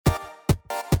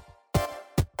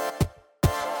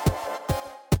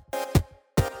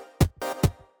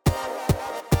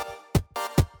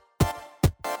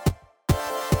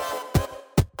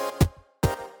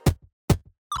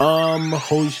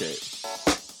Holy shit.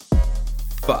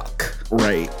 Fuck.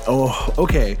 Right. Oh,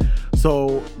 okay.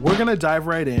 So we're gonna dive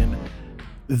right in.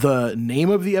 The name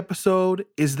of the episode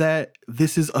is that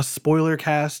this is a spoiler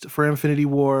cast for Infinity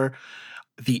War.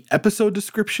 The episode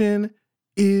description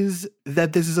is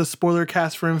that this is a spoiler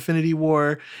cast for Infinity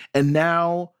War. And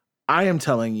now I am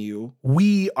telling you,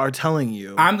 we are telling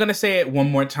you. I'm going to say it one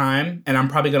more time, and I'm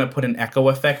probably going to put an echo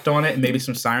effect on it and maybe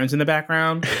some sirens in the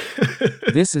background.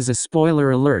 This is a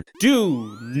spoiler alert.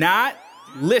 Do not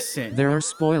listen. There are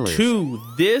spoilers. To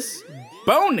this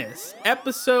bonus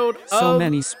episode So of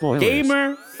many spoilers.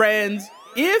 Gamer Friends.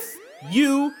 If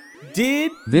you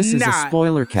did This is a not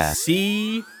spoiler cast.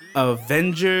 see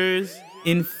Avengers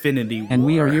Infinity War. And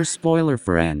we are your spoiler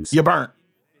friends. You burnt.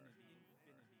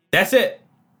 That's it.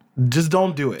 Just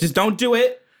don't do it. Just don't do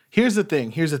it. Here's the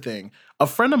thing. A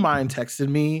friend of mine texted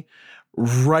me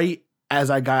right as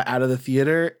I got out of the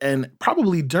theater, and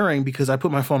probably during, because I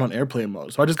put my phone on airplane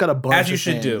mode. So I just got a bunch As you of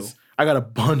should things. do. I got a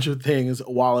bunch of things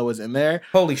while I was in there.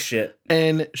 Holy shit.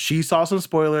 And she saw some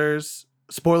spoilers.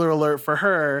 Spoiler alert for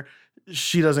her.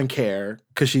 She doesn't care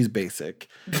because she's basic.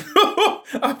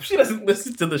 She doesn't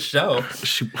listen to the show.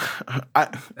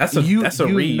 That's a you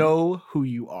read. know who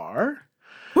you are.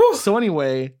 Whew. So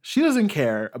anyway, she doesn't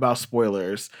care about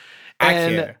spoilers. I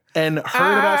care. And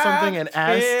heard about I something and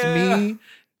asked care. me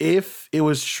if it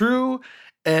was true.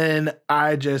 And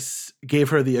I just gave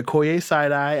her the Okoye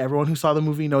side eye. Everyone who saw the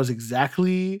movie knows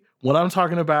exactly what I'm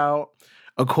talking about.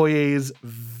 Okoye's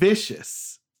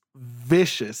vicious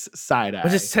side eye.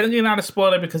 Which is technically not a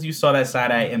spoiler because you saw that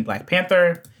side eye in Black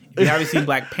Panther. If you haven't seen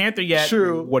Black Panther yet,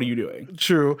 True. What are you doing?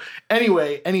 True.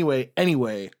 Anyway.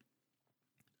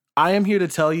 I am here to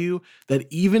tell you that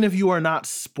even if you are not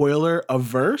spoiler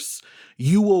averse,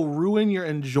 you will ruin your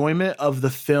enjoyment of the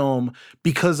film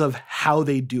because of how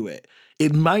they do it.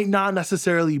 It might not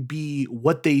necessarily be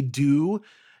what they do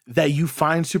that you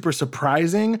find super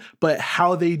surprising, but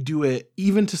how they do it,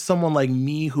 even to someone like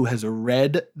me who has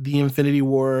read the Infinity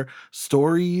War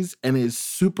stories and is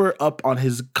super up on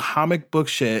his comic book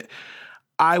shit,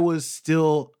 I was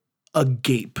still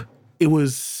agape. It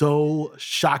was so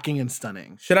shocking and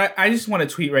stunning. I just want to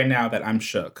tweet right now that I'm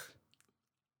shook.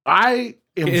 I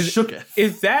am shooketh.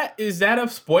 Is that a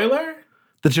spoiler?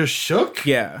 That you're shook?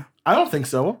 Yeah. I don't think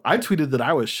so. I tweeted that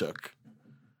I was shook.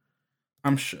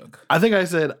 I'm shook. I think I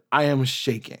said I am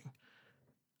shaking.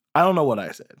 I don't know what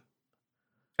I said.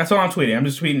 That's all I'm tweeting. I'm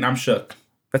just tweeting I'm shook.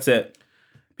 That's it.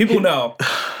 People know.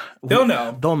 They'll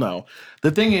know. They'll know.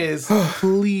 The thing is,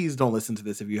 please don't listen to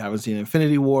this if you haven't seen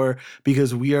Infinity War,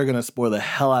 because we are going to spoil the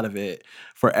hell out of it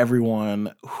for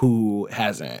everyone who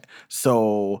hasn't.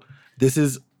 So this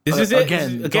is it.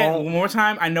 Again, One more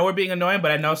time. I know we're being annoying, but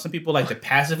I know some people like to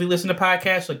passively listen to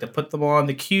podcasts, like to put them on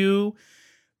the queue.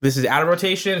 This is out of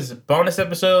rotation. This is a bonus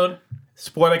episode.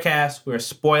 Spoiler cast. We're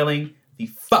spoiling the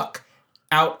fuck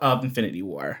out of Infinity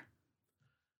War.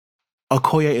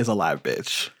 Okoye is a live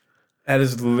bitch. That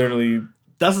is literally...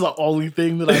 That's the only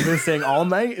thing that I've been saying all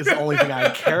night. It's the only thing I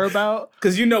care about.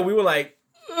 Because, we were like...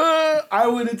 I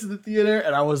went into the theater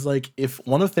and I was like, if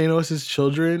one of Thanos'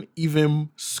 children even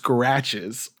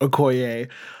scratches Okoye,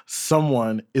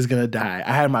 someone is going to die.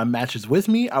 I had my matches with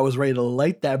me. I was ready to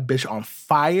light that bitch on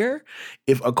fire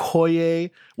if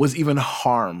Okoye was even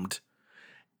harmed.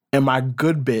 And my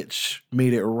good bitch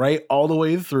made it right all the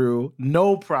way through.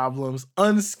 No problems,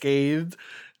 unscathed,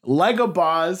 like a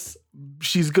boss.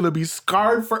 She's going to be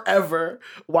scarred forever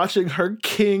watching her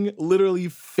king literally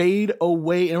fade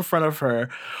away in front of her.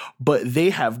 But they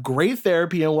have great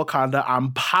therapy in Wakanda.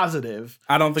 I'm positive.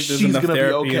 I don't think there's she's enough gonna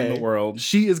therapy be okay. in the world.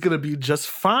 She is going to be just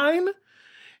fine.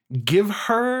 Give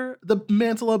her the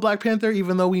mantle of Black Panther,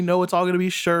 even though we know it's all going to be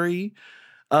Shuri.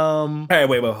 Hey,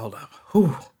 wait, hold up.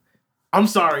 Whew. I'm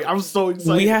sorry. I'm so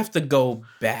excited. We have to go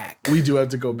back. We do have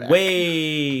to go back.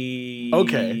 Way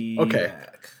Okay.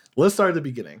 back. Let's start at the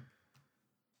beginning.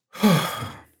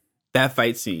 That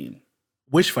fight scene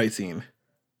Which fight scene?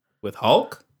 with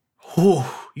Hulk, Ooh,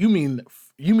 you mean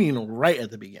right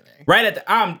at the beginning? right at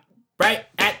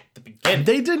the beginning.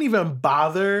 They didn't even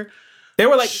bother They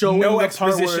were like showing no the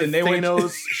part where exposition. They were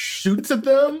Thanos shoots at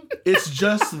them. It's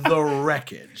just the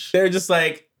wreckage. they're just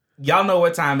like, y'all know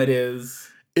what time it is.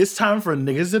 It's time for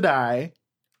niggas to die.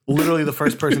 Literally, the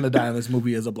first person to die in this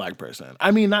movie is a black person.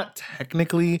 I mean, not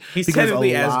technically, He's because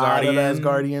technically a lot of Asgardian.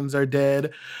 Asgardians are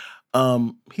dead.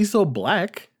 He's still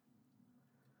black.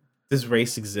 Does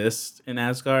race exist in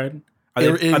Asgard?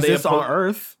 It exists on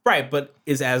Earth. Right, but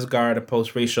is Asgard a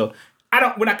post-racial?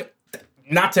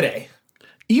 Not today.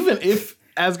 Even if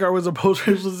Asgard was a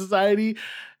post-racial society,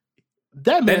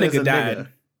 that man is a died. nigga.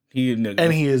 He a nigga.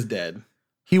 And he is dead.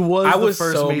 He was I the was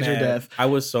first so major mad. death. I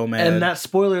was so mad. And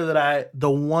the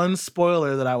one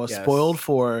spoiler that I was Yes. spoiled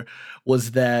for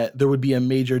was that there would be a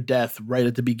major death right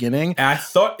at the beginning. And I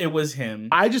thought it was him.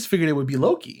 I just figured it would be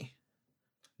Loki.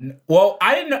 Well,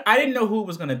 I didn't know who it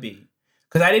was gonna be.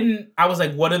 Because I was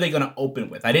like, what are they gonna open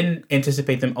with? I didn't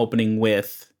anticipate them opening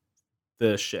with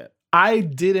the ship. I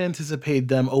did anticipate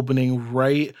them opening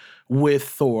right with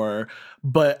Thor,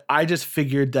 but I just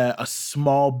figured that a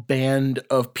small band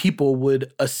of people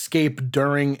would escape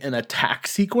during an attack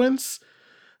sequence.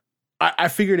 I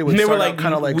figured it would They were start like, out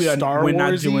kind of like Star We're Wars.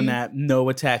 not doing that. No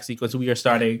attack sequence. We are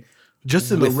starting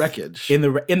Just in the with- wreckage. in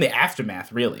the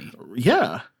aftermath. Really,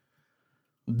 Yeah.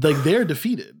 Like they're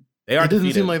defeated. they are. It doesn't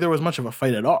defeated. seem like there was much of a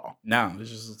fight at all. No, it's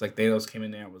just like Thanos came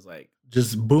in there and was like,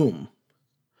 Just boom.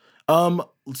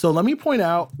 So let me point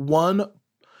out one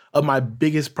of my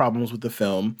biggest problems with the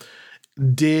film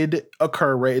did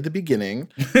occur right at the beginning.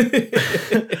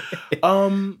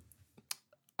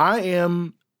 I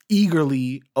am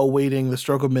eagerly awaiting the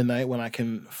stroke of midnight when I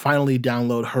can finally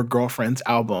download her girlfriend's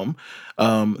album,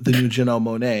 the new Janelle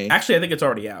Monáe. Actually, I think it's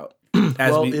already out.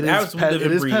 It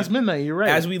is breathe. past midnight. You're right.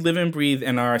 As we live and breathe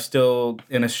and are still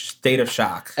in a state of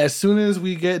shock. As soon as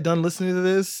we get done listening to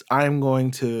this, I'm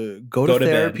going to go to bed.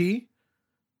 therapy.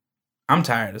 I'm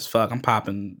tired as fuck. I'm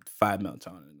popping 5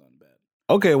 melatonin and going to bed.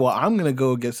 Okay, well, I'm gonna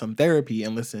go get some therapy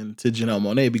and listen to Janelle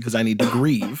Monáe because I need to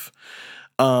grieve.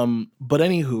 But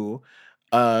anywho,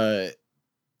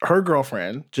 her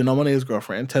girlfriend, Janelle Monáe's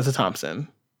girlfriend, Tessa Thompson.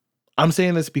 I'm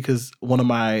saying this because one of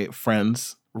my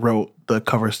friends wrote the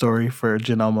cover story for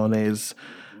Janelle Monáe's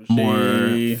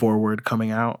more forward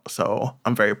coming out. So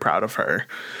I'm very proud of her.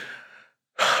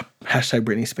 Hashtag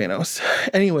Britney Spanos.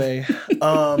 Anyway,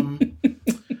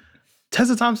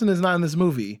 Tessa Thompson is not in this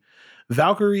movie.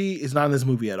 Valkyrie is not in this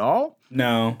movie at all.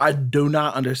 No. I do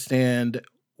not understand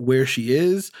where she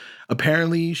is.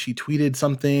 Apparently, she tweeted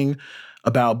something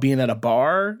about being at a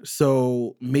bar.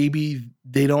 So maybe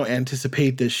they don't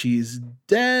anticipate that she's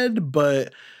dead,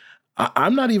 but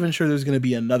I'm not even sure there's going to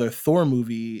be another Thor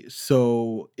movie.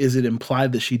 So is it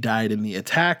implied that she died in the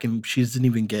attack and she didn't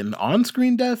even get an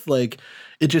on-screen death? Like,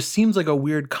 it just seems like a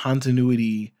weird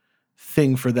continuity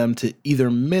thing for them to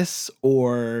either miss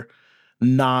or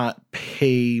not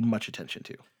pay much attention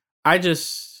to.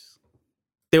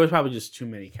 There was probably just too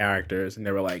many characters and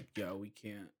they were like, yo, we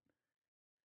can't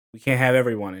have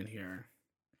everyone in here.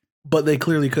 But they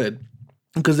clearly could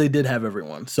because they did have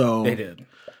everyone. So They did.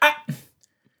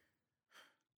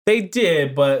 They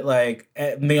did, but like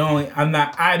I'm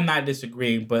not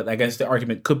disagreeing, but I guess the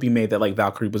argument could be made that like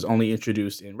Valkyrie was only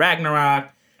introduced in Ragnarok,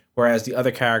 whereas the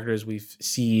other characters we've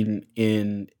seen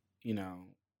in,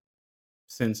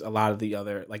 since a lot of the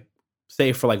other, like,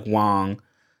 say for like Wong,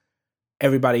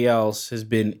 everybody else has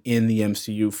been in the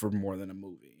MCU for more than a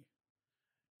movie.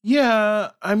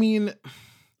 Yeah, I mean,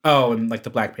 oh, and like the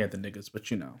Black Panther niggas, but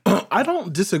I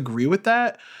don't disagree with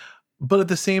that. But at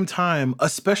the same time,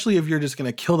 especially if you're just going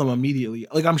to kill them immediately,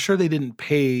 like I'm sure they didn't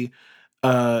pay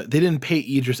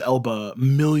Idris Elba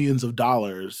millions of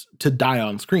dollars to die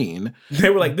on screen.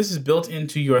 They were like, this is built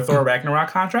into your Thor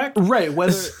Ragnarok contract? Right.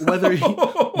 Whether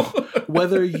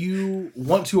you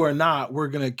want to or not, we're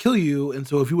going to kill you. And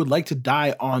so if you would like to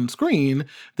die on screen,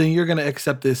 then you're going to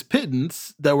accept this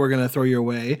pittance that we're going to throw your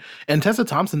way. And Tessa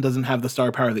Thompson doesn't have the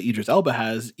star power that Idris Elba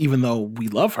has, even though we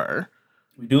love her.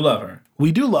 We do love her.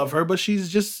 We do love her, but she's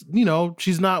just,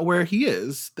 she's not where he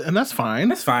is. And that's fine.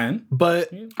 That's fine.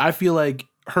 But I feel like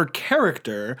her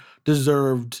character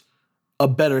deserved a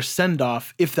better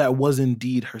send-off if that was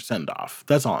indeed her send-off.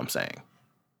 That's all I'm saying.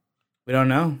 We don't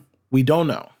know. We don't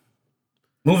know.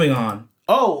 Moving on.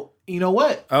 Oh, you know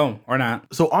what? Oh, or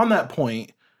not. So on that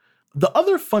point, the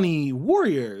other funny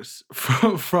warriors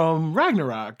from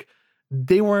Ragnarok,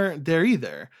 they weren't there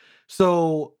either.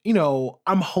 So,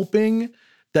 I'm hoping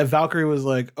that Valkyrie was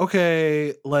like,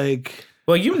 okay, like...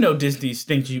 Well, Disney's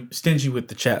stingy with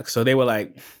the check. So they were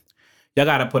like, y'all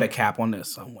got to put a cap on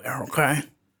this somewhere, okay?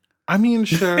 I mean,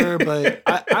 sure, but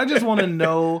I just want to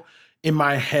know in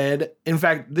my head. In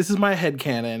fact, this is my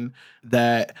headcanon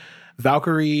that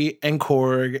Valkyrie and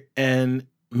Korg and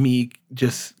Meek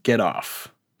just get off.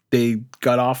 They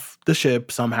got off the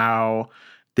ship somehow.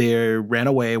 They ran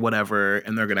away, whatever,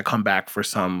 and they're going to come back for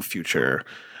some future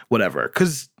whatever.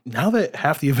 Because now that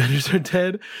half the Avengers are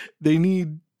dead, they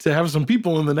need to have some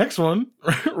people in the next one,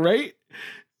 right?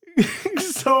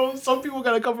 So some people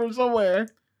got to come from somewhere.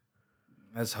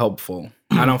 That's hopeful.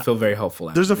 I don't feel very hopeful.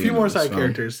 There's a few more side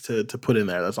characters to put in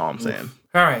there. That's all I'm saying.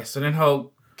 All right. So then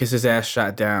Hulk gets his ass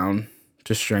shot down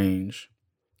to Strange.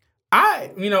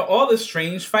 All the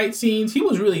Strange fight scenes, he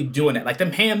was really doing it. Like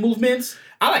them hand movements,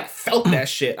 I felt that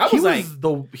shit. I was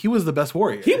he was the best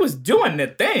warrior. He was doing the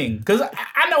thing. Because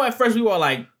I know at first we were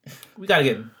like, we got to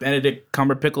get Benedict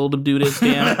Cumberpickle to do this,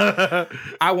 damn it.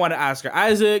 I wanted Oscar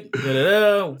Isaac,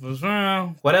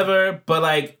 whatever. But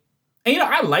I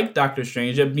like Doctor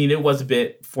Strange. I mean, it was a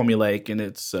bit formulaic in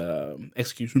its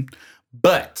execution.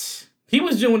 But he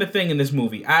was doing the thing in this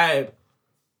movie.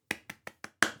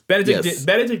 Benedict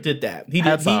did that. He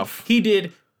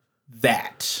did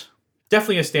that.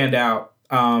 Definitely a standout.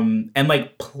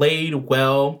 And played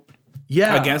well.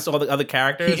 Yeah. Against all the other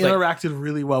characters. He interacted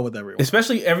really well with everyone.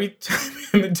 Especially every time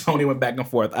him and Tony went back and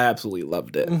forth. I absolutely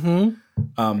loved it.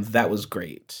 Mm-hmm. That was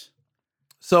great.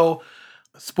 So,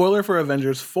 spoiler for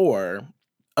Avengers 4,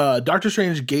 Doctor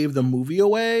Strange gave the movie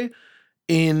away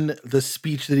in the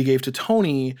speech that he gave to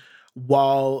Tony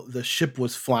while the ship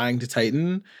was flying to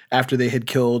Titan after they had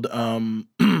killed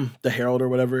the Herald or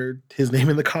whatever his name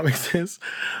in the comics is.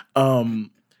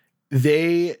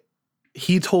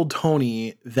 He told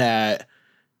Tony that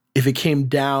if it came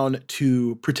down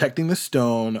to protecting the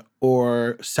stone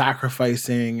or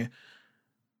sacrificing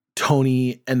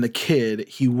Tony and the kid,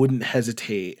 he wouldn't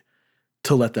hesitate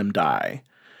to let them die.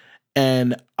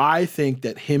 And I think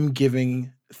that him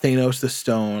giving Thanos the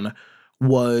stone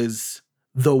was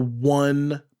the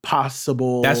one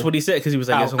possible. That's what he said, because he was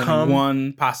like, outcome. there's only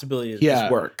one possibility that this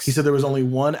works. He said there was only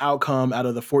one outcome out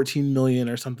of the 14 million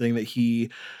or something that he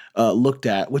looked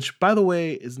at, which, by the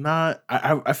way, is not.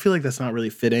 I feel like that's not really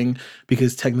fitting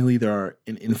because technically there are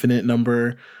an infinite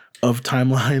number of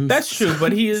timelines. That's true,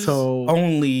 but he is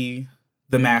only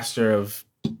the master of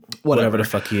whatever the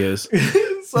fuck he is.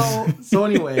 So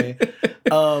anyway,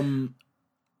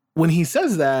 when he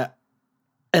says that,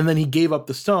 and then he gave up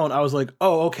the stone, I was like,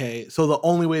 oh, okay. So the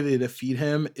only way they defeat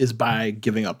him is by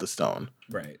giving up the stone.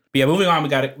 Right. But yeah, moving on, we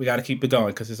got to keep it going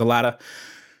because there's a lot of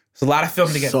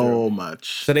film to get through. So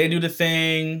much. So they do the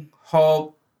thing.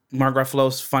 Hulk, Mark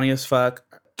Ruffalo's funny as fuck.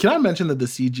 Can I mention that the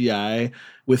CGI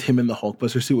with him in the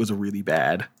Hulkbuster suit was really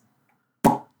bad?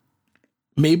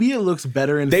 Maybe it looks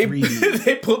better in 3D.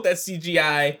 They pulled that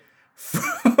CGI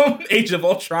from Age of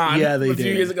Ultron. Yeah, they did. A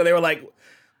few years ago, they were like,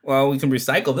 well, we can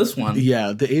recycle this one.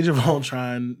 Yeah, the Age of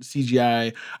Ultron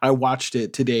CGI, I watched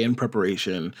it today in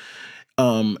preparation.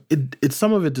 Some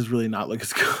of it does really not look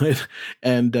as good.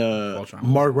 And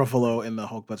Mark Ruffalo in the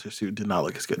Hulkbuster suit did not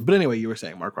look as good. But anyway, you were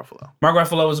saying Mark Ruffalo. Mark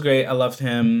Ruffalo was great. I loved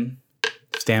him.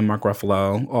 Stan Mark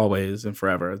Ruffalo, always and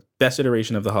forever. Best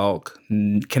iteration of the Hulk.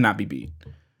 Cannot be beat.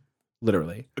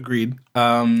 Literally. Agreed.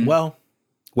 Well.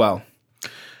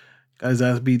 Got his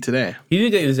ass beat today. He did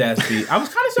get his ass beat. I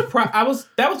was kind of surprised.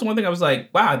 That was the one thing I was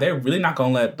like, wow, they're really not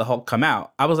going to let the Hulk come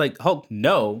out. I was like, Hulk,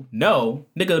 no,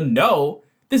 nigga, no.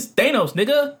 This Thanos,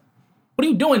 nigga. What are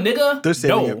you doing, nigga?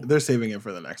 They're saving it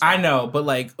for the next one. I know, but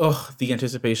the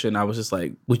anticipation, I was just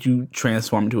like, would you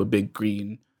transform into a big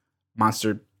green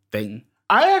monster thing?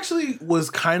 I actually was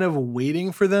kind of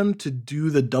waiting for them to do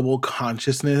the double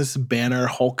consciousness Banner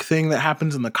Hulk thing that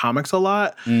happens in the comics a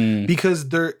lot because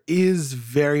there is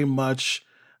very much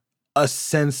a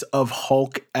sense of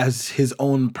Hulk as his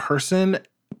own person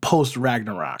post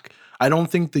Ragnarok. I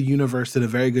don't think the universe did a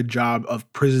very good job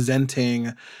of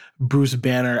presenting Bruce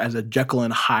Banner as a Jekyll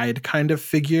and Hyde kind of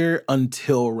figure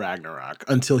until Ragnarok,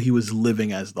 until he was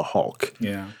living as the Hulk.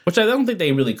 Yeah. Which I don't think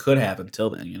they really could have until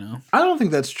then, you know? I don't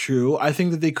think that's true. I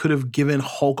think that they could have given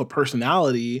Hulk a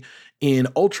personality in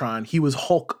Ultron. He was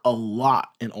Hulk a lot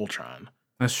in Ultron.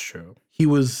 That's true. He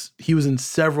was in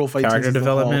several fight scenes. Character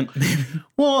development?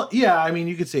 Well, yeah, I mean,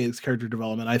 you could say it's character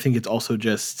development. I think it's also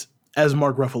just, as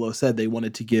Mark Ruffalo said, they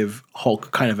wanted to give Hulk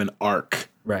kind of an arc.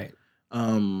 Right.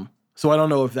 So I don't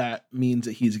know if that means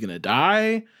that he's gonna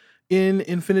die in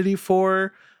Infinity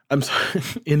 4. I'm sorry,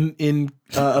 in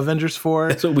Avengers 4.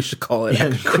 That's what we should call it. Yeah,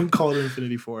 we couldn't call it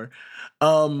Infinity 4.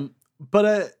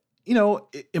 But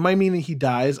it might mean that he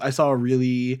dies. I saw a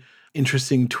really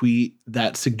interesting tweet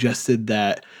that suggested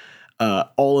that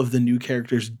all of the new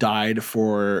characters died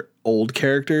for old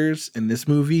characters in this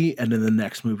movie, and in the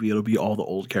next movie it'll be all the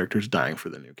old characters dying for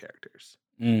the new characters.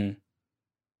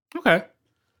 Okay.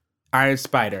 Iron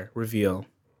Spider reveal.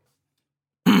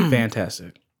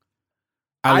 Fantastic.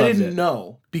 I didn't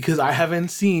know because I haven't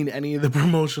seen any of the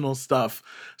promotional stuff.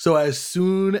 So as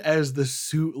soon as the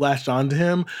suit latched onto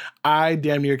him, I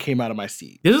damn near came out of my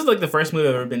seat. This is like the first movie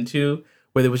I've ever been to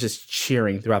where there was just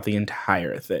cheering throughout the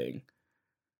entire thing.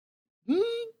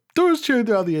 There was cheering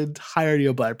throughout the entirety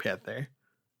of Black Panther.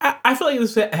 I feel like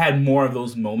this had more of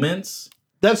those moments.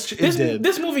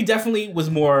 This movie definitely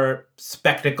was more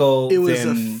spectacle. It was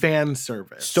a fan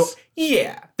service. So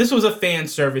yeah, this was a fan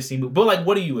servicey movie. But like,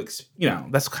 what do you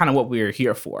that's kind of what we're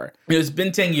here for. It's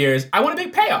been 10 years. I want a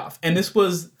big payoff, and this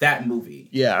was that movie.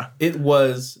 Yeah, it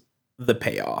was the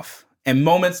payoff, and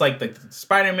moments like the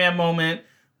Spider-Man moment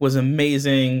was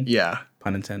amazing. Yeah,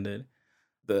 pun intended.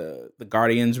 The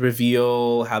Guardians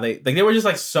reveal, how there were just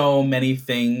like so many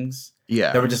things.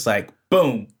 Yeah, that were just like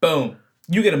boom, boom.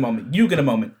 You get a moment. You get a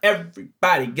moment.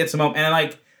 Everybody gets a moment, and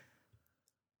like,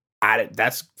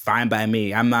 that's fine by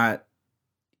me. I'm not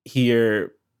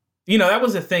here. That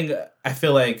was the thing. I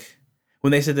feel like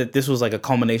when they said that this was like a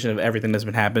culmination of everything that's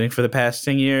been happening for the past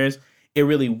 10 years, it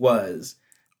really was.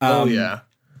 Yeah,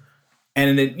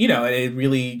 and it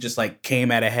really just like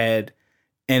came at a head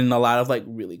in a lot of like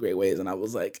really great ways, and I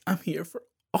was like, I'm here for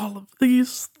all of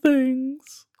these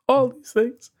things. All these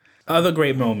things. Other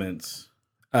great moments.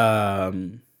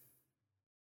 Cap's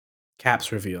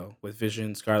reveal with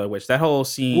Vision, Scarlet Witch. That whole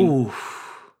scene. Ooh.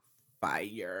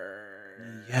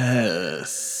 Fire.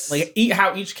 Yes. Like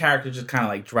how each character just kind of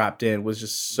like dropped in was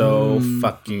just so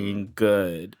fucking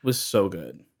good. It was so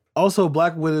good. Also,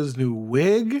 Black Widow's new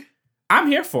wig. I'm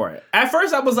here for it. At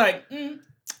first I was like,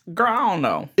 girl, I don't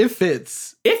know. It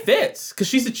fits. It fits. Cause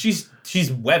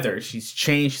she's weathered. She's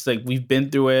changed. She's like, we've been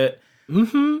through it.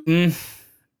 Mm-hmm.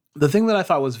 The thing that I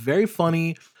thought was very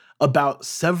funny about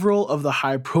several of the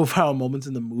high-profile moments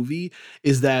in the movie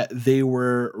is that they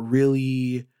were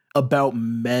really about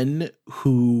men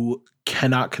who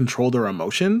cannot control their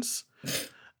emotions.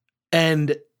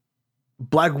 And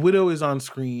Black Widow is on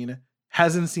screen,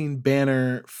 hasn't seen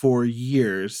Banner for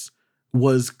years,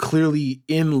 was clearly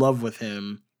in love with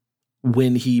him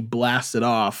when he blasted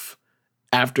off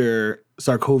after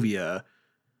Sokovia.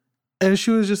 And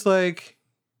she was just like,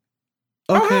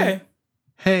 okay.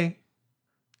 Hey,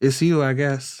 it's you, I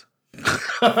guess. she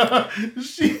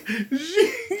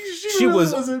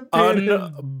was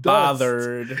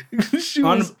unbothered.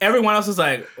 Everyone else was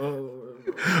like,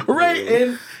 right.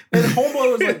 And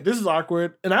Homeboy was like, this is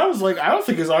awkward. And I was like, I don't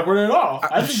think it's awkward at all.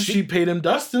 I think she paid him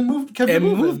dust and kept it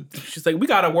moving. She's like, we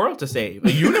got a world to save,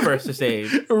 a universe to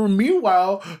save.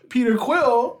 Meanwhile, Peter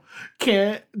Quill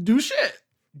can't do shit.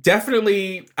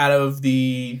 Definitely out of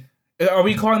the... Are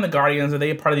we calling the Guardians? Are they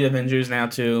a part of the Avengers now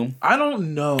too? I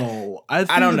don't know. I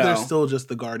don't know. They're still just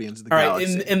the Guardians of the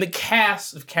Galaxy. Right, in the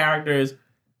cast of characters,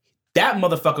 that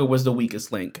motherfucker was the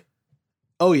weakest link.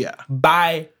 Oh yeah,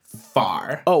 by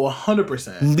far. Oh,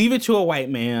 100%. Leave it to a white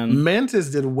man.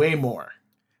 Mantis did way more.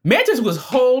 Mantis was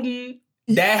holding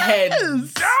that head. Girl,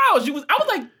 I was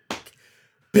like,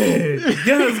 big,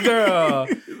 yes, girl.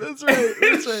 That's right.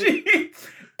 That's right.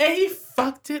 And he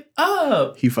fucked it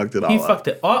up. He fucked it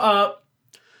all up.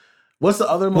 What's the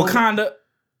other moment? Wakanda,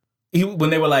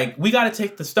 when they were like, we got to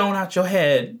take the stone out your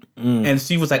head. And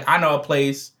Steve was like, I know a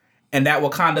place. And that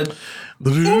Wakanda,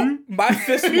 my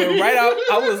fist went right out.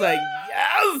 I was like,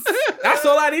 yes, that's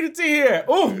all I needed to hear.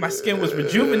 Oh, my skin was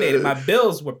rejuvenated. My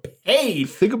bills were paid.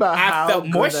 Think about how felt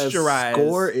moisturized. That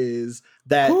score is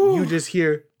that you just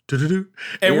hear,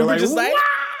 and we were just like,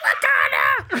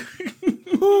 Wakanda.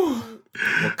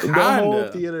 The whole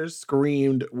theater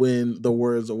screamed when the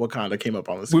words of Wakanda came up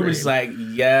on the screen. We were just like,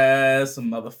 yes,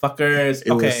 motherfuckers.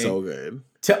 It was so good.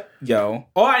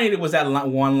 All I needed was that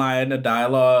one line of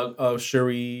dialogue of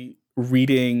Shuri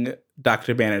reading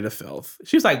Dr. Banner to filth.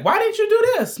 She was like, why didn't you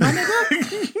do this, my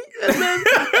nigga? and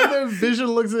then Vision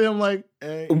looks at him like,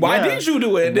 why didn't you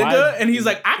do it, nigga? And he's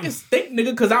like, I can think,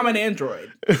 nigga, because I'm an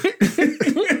android.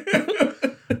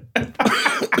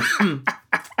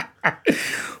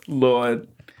 Lord.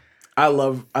 I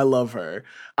love her.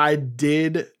 I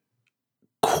did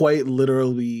quite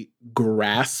literally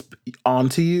grasp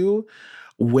onto you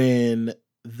when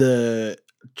the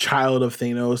child of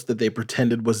Thanos that they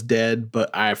pretended was dead,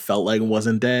 but I felt like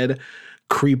wasn't dead,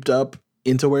 creeped up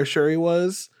into where Shuri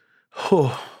was.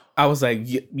 I was like,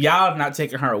 y'all not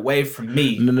taking her away from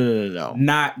me. No.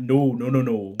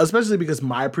 No. Especially because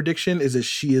my prediction is that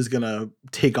she's gonna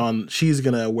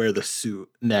wear the suit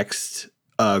next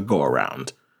go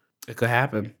around. It could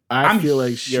happen. I feel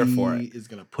like she is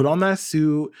gonna put on that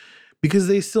suit because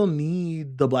they still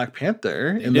need the Black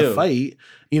Panther in the fight.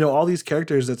 All these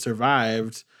characters that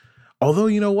survived. Although,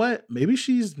 you know what? Maybe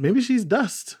she's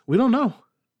dust. We don't know.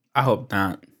 I hope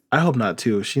not. I hope not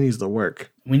too. She needs to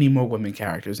work. We need more women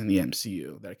characters in the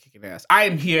MCU that are kicking ass. I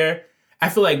am here. I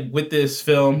feel like with this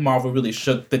film, Marvel really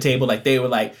shook the table. Like they were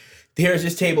like, here's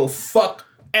this table. Fuck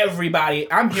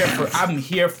everybody. I'm here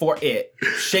for it.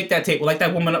 Shake that table. Like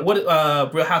that woman,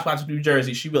 Real Housewives of New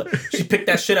Jersey. She picked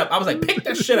that shit up. I was like, pick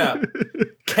that shit up.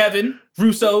 Kevin,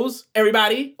 Russo's,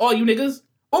 everybody, all you niggas.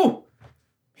 Ooh.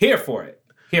 Here for it.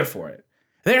 Are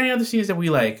there any other scenes that we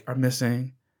like are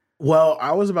missing? Well,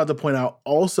 I was about to point out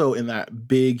also in that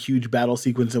big, huge battle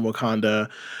sequence in Wakanda,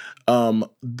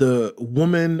 the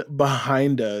woman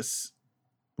behind us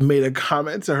made a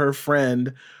comment to her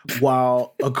friend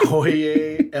while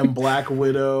Okoye and Black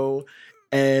Widow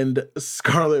and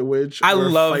Scarlet Witch I were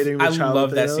love fighting the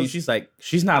child that Thanos. scene. She's like,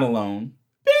 she's not alone.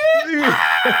 Yes.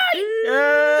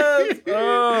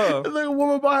 Oh. And the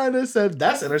woman behind us said,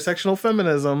 "That's intersectional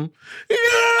feminism."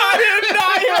 I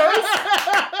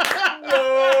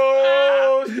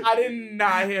did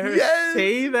not hear her Yes,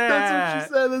 say that.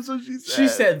 That's what she said. She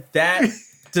said that.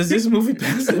 Does this movie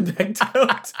pass the Bechdel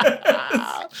test?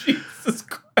 Jesus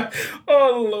Christ.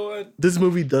 Oh, Lord. This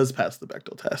movie does pass the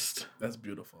Bechdel test. That's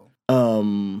beautiful.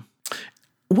 Well,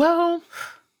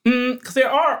 because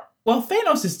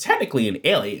Thanos is technically an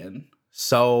alien.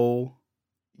 So.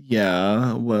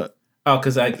 yeah, what? Oh,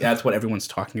 because that's what everyone's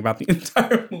talking about the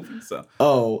entire movie. So.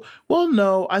 Oh, well,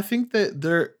 no, I think that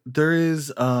there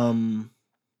is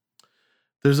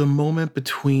there's a moment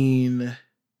between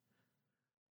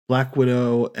Black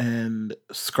Widow and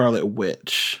Scarlet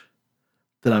Witch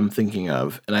that I'm thinking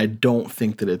of, and I don't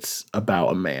think that it's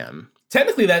about a man.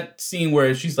 Technically, that scene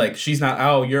where she's like, she's not,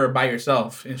 oh, you're by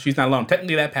yourself, and she's not alone.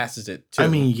 Technically, that passes it, too. I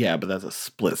mean, yeah, but that's a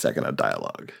split second of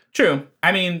dialogue. True.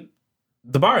 I mean,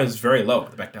 the bar is very low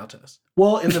at the Bechdel test.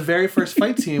 Well, in the very first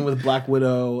fight scene with Black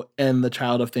Widow and the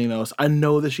child of Thanos, I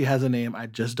know that she has a name. I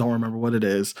just don't remember what it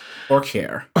is. Or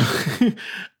care.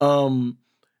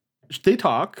 They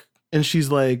talk, and she's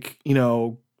like, we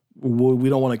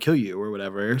don't want to kill you or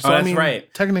whatever. So, that's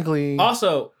right. Technically.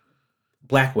 Also,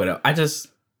 Black Widow.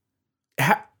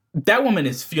 That woman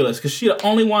is fearless because she's the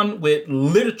only one with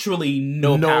literally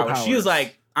no power. She was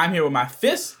like, I'm here with my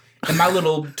fists and my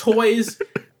little toys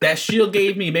that S.H.I.E.L.D.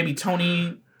 gave me. Maybe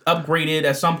Tony upgraded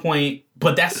at some point,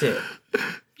 but that's it.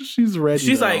 She's ready.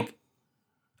 She's like,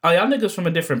 oh, y'all niggas from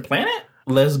a different planet?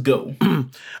 Let's go.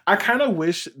 I kind of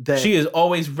wish that she is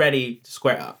always ready to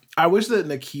square up. I wish that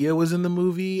Nakia was in the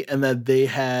movie and that they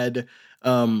had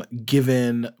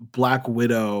given Black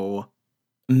Widow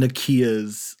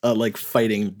Nakia's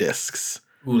fighting discs.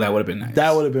 Ooh, that would have been nice.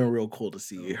 That would have been real cool to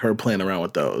see her playing around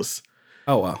with those.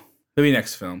 Oh well, maybe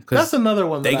next film. That's another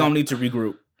one. They're gonna need to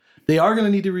regroup. They are gonna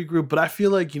need to regroup, but I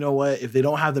feel like, you know what? If they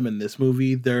don't have them in this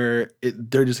movie, they're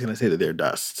just gonna say that they're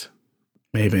dust.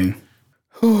 Maybe.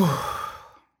 Lord,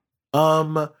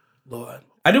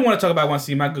 I do want to talk about one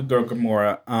scene. My good girl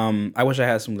Gamora. I wish I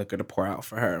had some liquor to pour out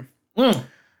for her. But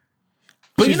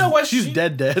you know what? She's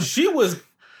dead. She was.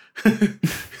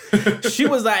 She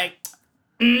was like,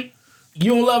 you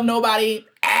don't love nobody.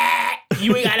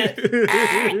 You ain't got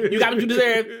it. You got what you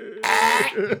deserve.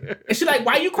 And she's like,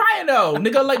 why you crying though,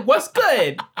 nigga? Like, what's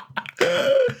good?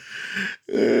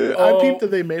 I peeped that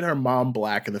they made her mom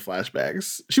black in the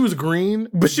flashbacks. She was green,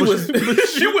 but she was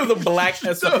a black.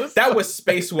 That was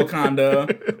space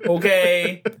Wakanda.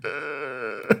 Okay.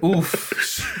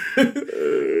 Oof.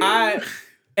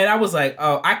 I was like,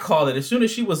 oh, I called it as soon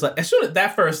as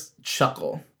that first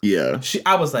chuckle. Yeah.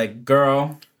 I was like,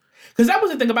 girl. Because that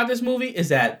was the thing about this movie is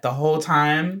that the whole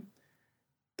time,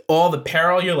 all the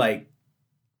peril, you're like,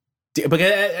 but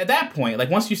at that point, like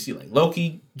once you see like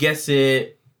Loki gets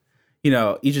it,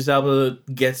 Idris Elba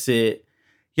gets it,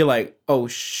 you're like, oh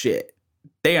shit.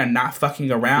 They are not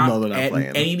fucking around. No, they're not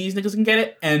playing. Any of these niggas can get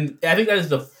it. And I think that is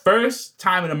the first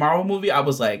time in a Marvel movie I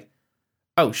was like,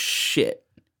 oh shit.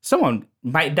 Someone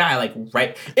might die, like,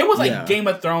 right. It was like Game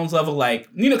of Thrones level, like,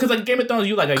 because like Game of Thrones,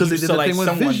 because they did the thing with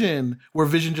Vision, where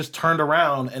Vision just turned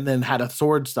around and then had a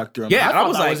sword stuck through him. Yeah, I thought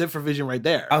was that like, was it for Vision right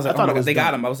there. I was like, oh, they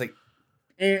got him. I was like,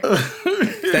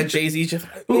 that Jay-Z just,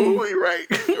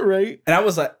 right. And I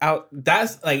was like,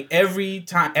 that's like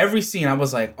every scene, I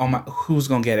was like, oh my, who's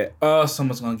gonna get it? Oh,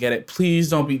 someone's gonna get it.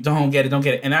 Please don't get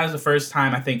it. And that was the first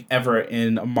time I think ever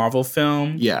in a Marvel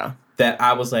film, that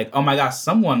I was like, oh my gosh,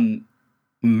 someone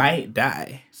might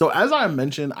die. So as I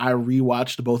mentioned, I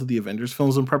rewatched both of the Avengers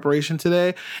films in preparation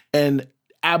today, and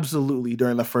absolutely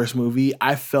during the first movie,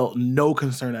 I felt no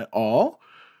concern at all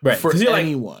for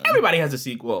anyone. Like, everybody has a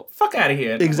sequel. Fuck out of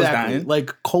here. Exactly.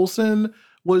 Like Coulson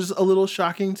was a little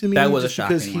shocking to me. That was a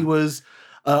shocking because he was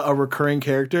a recurring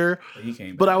character.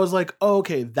 But I was like, oh,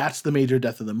 okay, that's the major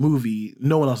death of the movie.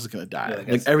 No one else is going to die.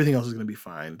 Like everything else is going to be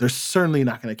fine. They're certainly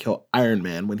not going to kill Iron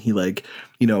Man when he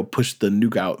pushed the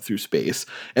nuke out through space.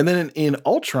 And then in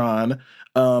Ultron,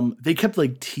 they kept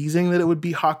like teasing that it would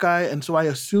be Hawkeye. And so I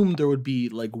assumed there would be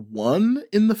like one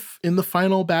in the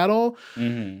final battle.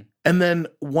 Mm-hmm. And then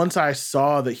once I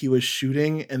saw that he was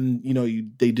shooting and,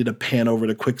 they did a pan over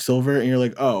to Quicksilver and you're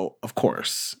like, oh, of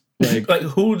course. Like,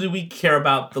 who do we care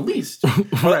about the least?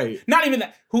 Right. Not even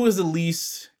that. Who is the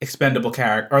least expendable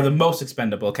character or the most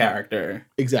expendable character?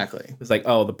 Exactly. It's like,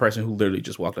 oh, the person who literally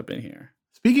just walked up in here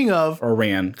Speaking of, or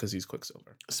ran because he's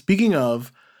Quicksilver.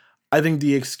 I think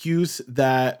the excuse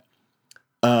that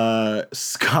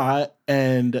Scott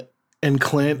and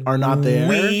Clint are not there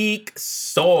Weak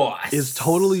sauce is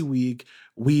totally weak.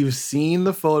 We've seen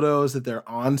the photos that they're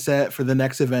on set for the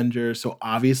next Avengers, so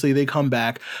obviously they come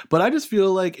back. But I just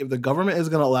feel like if the government is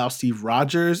going to allow Steve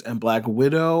Rogers and Black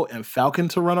Widow and Falcon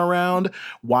to run around,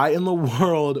 why in the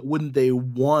world wouldn't they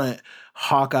want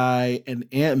Hawkeye and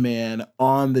Ant-Man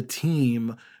on the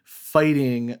team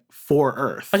fighting for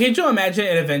Earth? Okay, could you imagine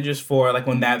in Avengers 4, like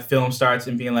when that film starts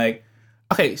and being like,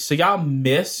 okay, so y'all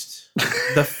missed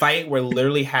the fight where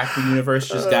literally half the universe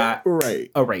just got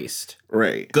erased.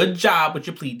 Right. Good job with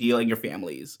your plea deal and your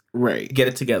families. Right. Get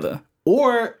it together.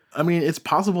 Or, I mean, it's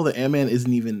possible that Ant-Man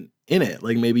isn't even in it.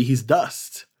 Like, maybe he's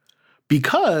dust.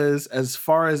 Because, as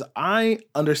far as I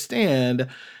understand,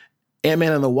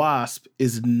 Ant-Man and the Wasp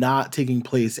is not taking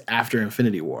place after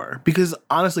Infinity War. Because,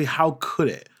 honestly, how could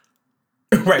it?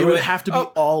 Right. It would have to be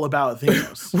all about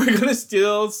Thanos. We're going to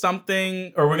steal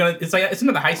something, or it's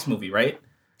another heist movie, right?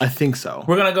 I think so.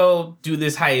 We're going to go do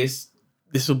this heist.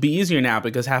 This will be easier now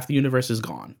because half the universe is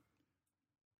gone.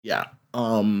 Yeah.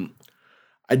 I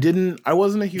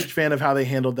wasn't a huge fan of how they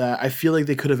handled that. I feel like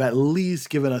they could have at least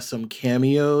given us some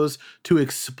cameos to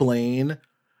explain,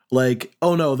 like,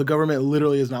 oh no, the government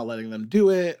literally is not letting them do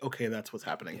it. Okay, that's what's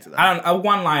happening to them. A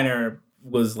one-liner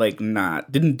was like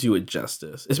didn't do it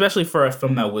justice, especially for a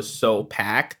film that was so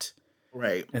packed.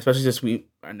 Right. Especially since we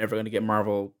are never going to get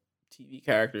Marvel TV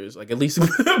characters. Like, at least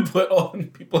put all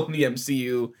people in the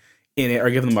MCU in it or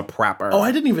give them a proper. Oh,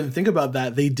 I didn't even think about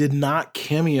that. They did not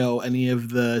cameo any of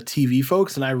the TV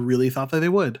folks, and I really thought that they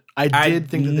would. I did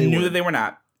think that they would. Knew that they were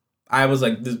not. I was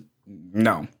like,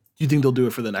 no. Do you think they'll do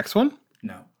it for the next one?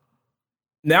 No.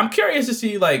 Now, I'm curious to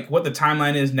see, like, what the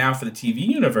timeline is now for the TV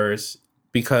universe,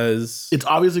 because it's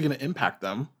obviously going to impact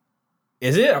them.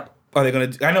 Is it? Are they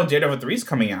going to... I know Daredevil 3 is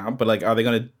coming out, but, like, are they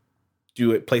going to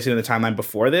do it, place it in the timeline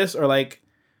before this? Or, like...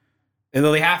 And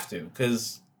then they have to,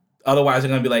 because... Otherwise, they're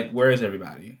going to be like, where is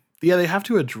everybody? Yeah, they have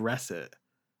to address it.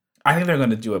 I think they're going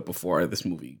to do it before this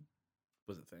movie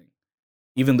was a thing.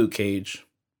 Even Luke Cage,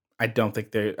 I don't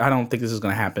think this is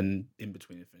going to happen in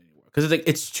between Infinity War. Because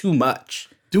it's too much.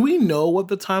 Do we know what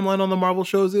the timeline on the Marvel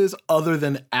shows is other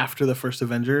than after the first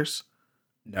Avengers?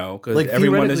 No, because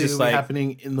everyone is just like...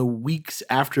 happening in the weeks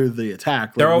after the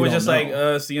attack. They're always just like,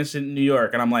 it's the incident in New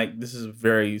York. And I'm like, this is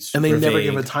very... And they never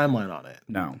give a timeline on it.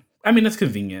 No. I mean, it's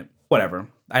convenient. Whatever.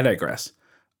 I digress.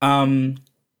 Red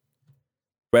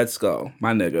Skull,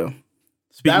 my nigga.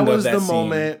 That was the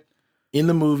moment in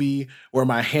the movie where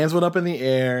my hands went up in the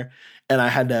air and I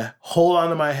had to hold on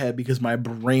to my head because my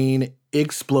brain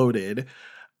exploded.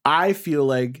 I feel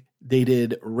like they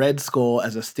did Red Skull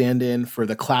as a stand-in for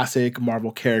the classic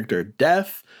Marvel character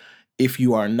Death. If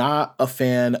you are not a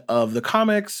fan of the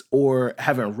comics or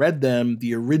haven't read them,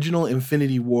 the original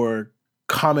Infinity War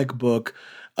comic book,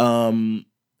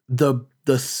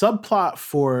 the subplot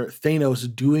for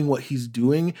Thanos doing what he's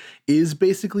doing is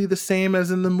basically the same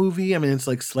as in the movie. I mean, it's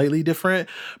like slightly different,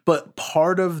 but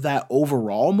part of that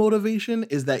overall motivation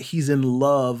is that he's in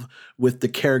love with the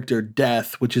character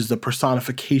Death, which is the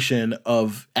personification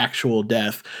of actual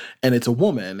death, and it's a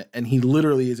woman, and he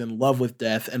literally is in love with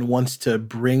Death and wants to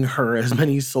bring her as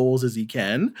many souls as he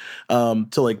can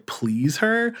to like please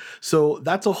her. So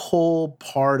that's a whole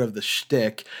part of the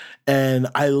shtick. And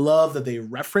I love that they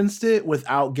referenced it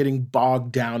without getting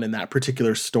bogged down in that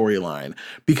particular storyline.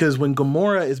 Because when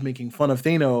Gamora is making fun of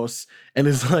Thanos and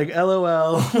is like,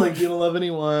 LOL, like, you don't love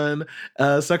anyone,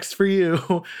 sucks for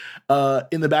you.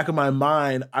 In the back of my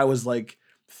mind, I was like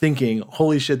thinking,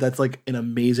 holy shit, that's like an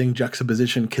amazing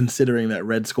juxtaposition considering that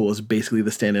Red Skull is basically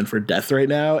the stand-in for Death right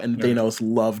now. And Thanos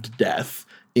loved Death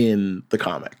in the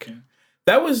comic.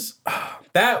 That was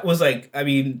like, I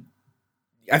mean...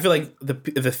 I feel like the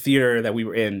theater that we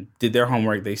were in did their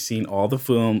homework. They seen all the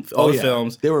films.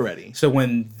 They were ready. So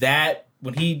when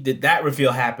he did that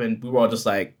reveal happen, we were all just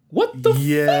like, "What the fuck?"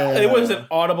 It was an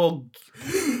audible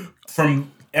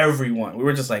from everyone. We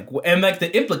were just like, and like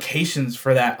the implications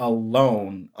for that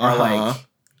alone are like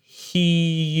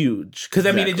huge. Because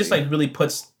I mean, it just like really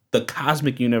puts the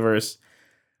cosmic universe,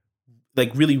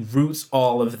 like really roots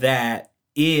all of that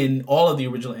in all of the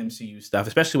original MCU stuff,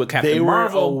 especially with Captain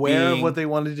Marvel. They were aware of what they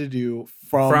wanted to do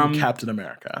from Captain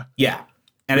America. Yeah.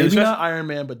 And maybe not Iron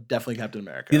Man, but definitely Captain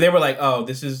America. They were like, oh,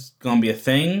 this is going to be a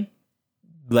thing.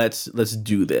 Let's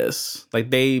do this.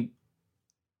 Like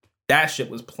that shit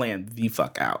was planned the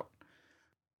fuck out.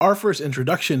 our first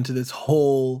introduction to this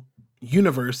whole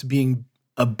universe being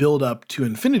a build-up to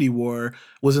Infinity War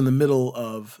was in the middle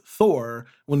of Thor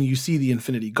when you see the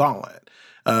Infinity Gauntlet.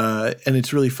 And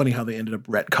it's really funny how they ended up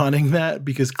retconning that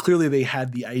because clearly they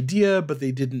had the idea, but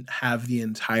they didn't have the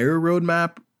entire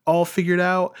roadmap all figured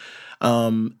out.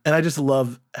 And I just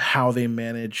love how they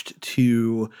managed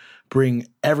to bring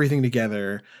everything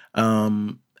together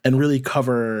and really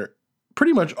cover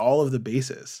pretty much all of the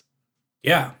bases.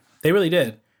 Yeah, they really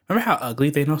did. Remember how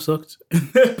ugly Thanos looked?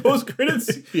 Post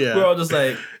credits? Yeah. We're all just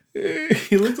like...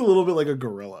 He looked a little bit like a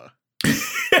gorilla.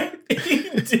 He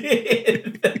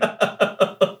did.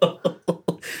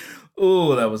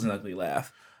 Ooh, that was an ugly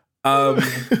laugh. I'm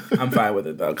fine with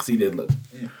it though, because he did look...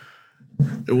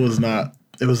 It was not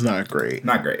great.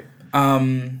 Not great.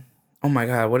 Oh my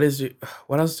God, what else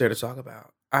is there to talk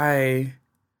about? I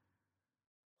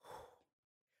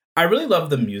really love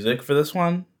the music for this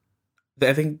one.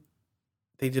 I think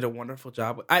they did a wonderful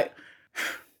job.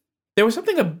 There was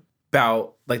something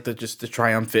about like the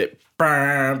triumphant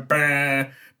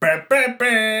that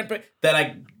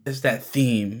is that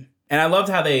theme. And I loved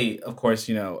how they, of course,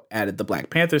 added the Black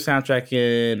Panther soundtrack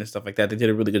in and stuff like that. They did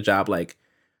a really good job like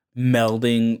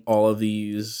melding all of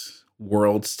these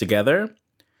worlds together.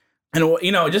 And,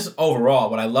 just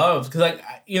overall, what I loved, because, like,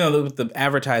 with the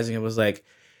advertising, it was like,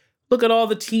 look at all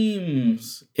the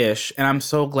teams-ish. And I'm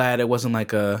so glad it wasn't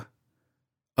like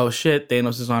oh, shit,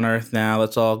 Thanos is on Earth now.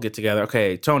 Let's all get together.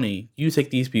 Okay, Tony, you take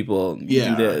these people. You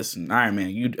do this. And Iron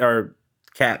Man, or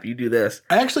Cap, you do this.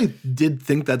 I actually did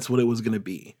think that's what it was going to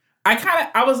be.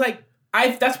 I was like,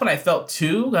 that's what I felt,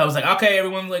 too. I was like, okay,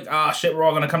 everyone's like, oh, shit, we're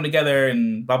all going to come together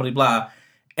and blah, blah, blah.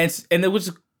 And it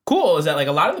was cool is that like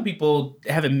a lot of the people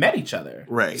haven't met each other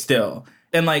still.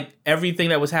 And like everything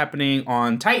that was happening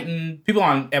on Titan, people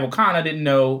on Wakanda didn't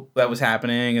know that was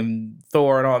happening, and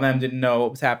Thor and all of them didn't know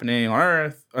what was happening on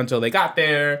Earth until they got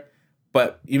there.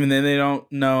 But even then they don't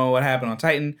know what happened on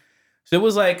Titan. So it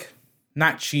was like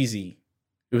not cheesy.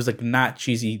 It was like not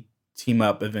cheesy team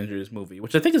up Avengers movie,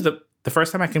 which I think is the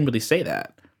first time I can really say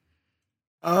that.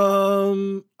 I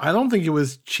don't think it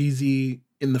was cheesy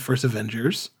in the first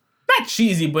Avengers. Not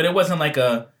cheesy, but it wasn't like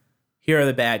here are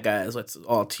the bad guys, let's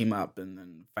all team up and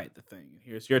then fight the thing.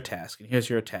 Here's your task, and here's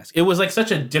your task. It was like such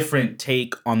a different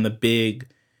take on the big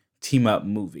team up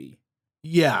movie.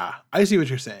 Yeah, I see what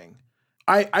you're saying.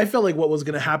 I felt like what was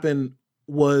going to happen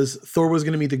was Thor was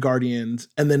going to meet the Guardians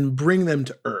and then bring them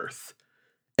to Earth.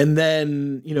 And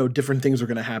then, different things were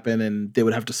going to happen and they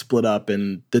would have to split up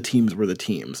and the teams were the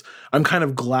teams. I'm kind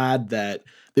of glad that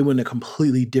they went in a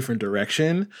completely different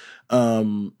direction.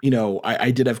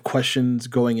 I did have questions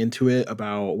going into it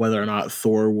about whether or not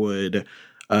Thor would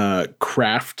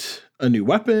craft a new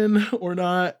weapon or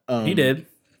not. He did.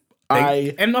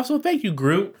 And also thank you,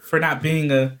 Groot, for not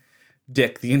being a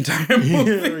dick the entire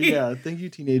movie. Yeah, thank you,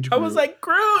 Teenage Groot. I was like,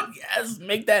 Groot, yes,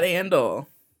 make that handle.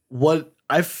 What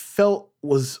I felt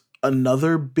was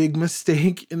another big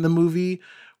mistake in the movie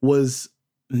was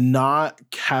not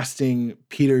casting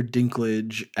Peter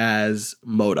Dinklage as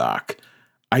MODOK.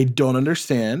 I don't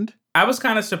understand. I was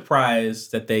kind of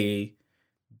surprised that they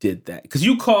did that because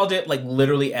you called it like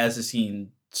literally as the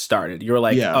scene started. You were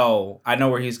like, oh, I know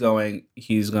where he's going.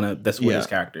 That's what his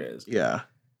character is. Yeah.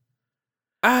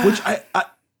 Which I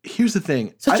here's the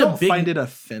thing. I don't find it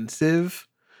offensive,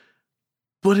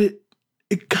 but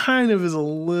it kind of is a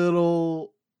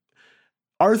little...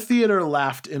 Our theater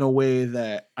laughed in a way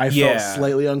that I felt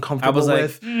slightly uncomfortable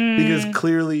with because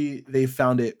clearly they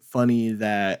found it funny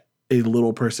that a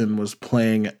little person was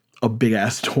playing a big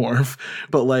ass dwarf.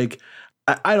 But like,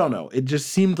 I don't know. It just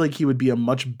seemed like he would be a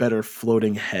much better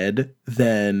floating head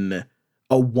than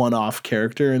a one-off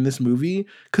character in this movie.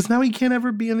 Because now he can't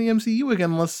ever be in the MCU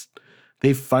again unless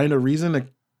they find a reason to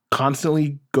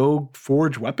constantly go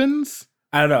forge weapons.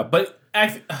 I don't know. But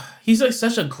he's like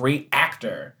such a great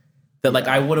actor. That like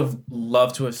I would have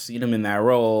loved to have seen him in that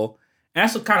role, and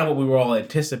that's kind of what we were all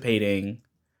anticipating.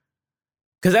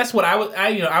 Because that's what I was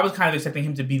kind of expecting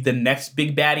him to be the next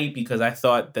big baddie because I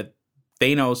thought that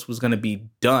Thanos was going to be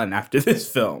done after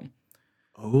this film.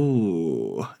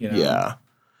 Oh, yeah.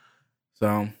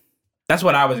 So that's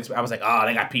what I was expecting. I was like, oh,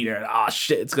 they got Peter. Oh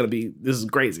shit, this is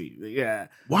crazy. Yeah.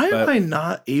 Why am I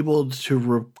not able to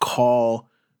recall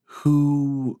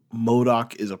who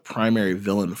MODOK is a primary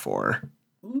villain for?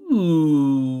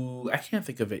 Ooh, I can't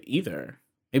think of it either.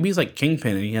 Maybe he's like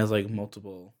Kingpin and he has like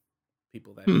multiple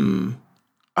people that.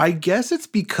 I guess it's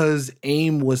because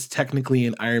AIM was technically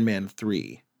in Iron Man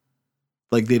 3.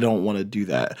 Like they don't want to do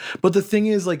that. But the thing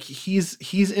is, like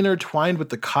he's intertwined with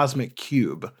the Cosmic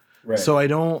Cube. Right. So I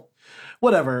don't.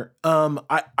 whatever.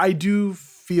 I do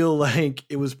feel like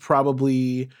it was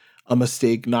probably a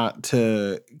mistake not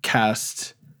to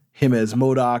cast him as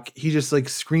MODOK. He just like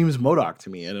screams MODOK to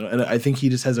me, and I think he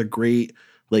just has a great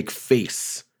like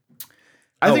face.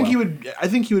 I think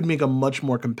he would make a much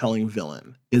more compelling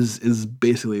villain. Is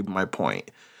basically my point.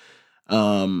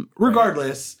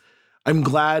 Regardless, I'm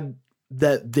glad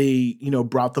that they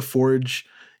brought the Forge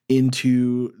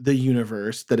into the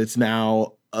universe. That it's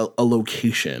now a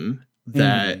location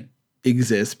that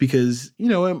exists because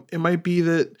it might be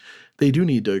that they do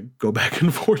need to go back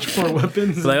and forge more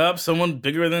weapons. Play up someone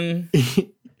bigger than.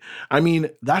 I mean,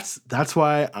 that's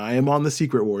why I am on the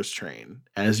Secret Wars train,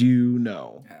 as you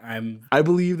know. I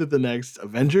believe that the next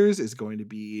Avengers is going to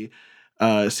be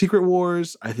Secret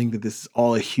Wars. I think that this is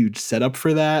all a huge setup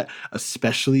for that,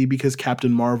 especially because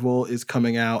Captain Marvel is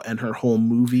coming out and her whole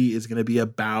movie is going to be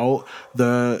about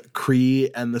the Kree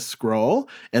and the Skrull,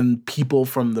 and people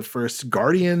from the first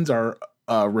Guardians are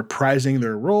reprising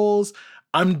their roles.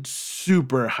 I'm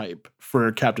super hype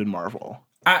for Captain Marvel.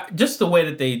 Just the way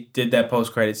that they did that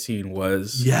post-credit scene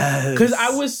was... Yes. Because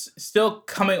I was still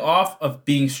coming off of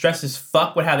being stressed as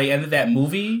fuck with how they ended that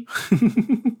movie.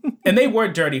 And they were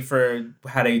dirty for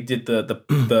how they did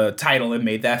the title and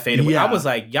made that fade away. Yeah. I was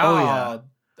like, y'all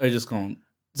are just going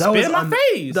to spit in my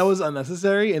face. That was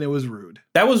unnecessary and it was rude.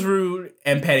 That was rude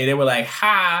and petty. They were like,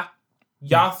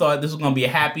 y'all thought this was going to be a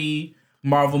happy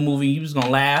Marvel movie. You was going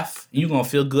to laugh. And you going to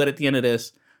feel good at the end of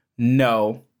this.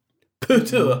 No.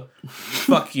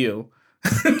 Fuck you.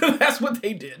 That's what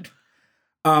they did.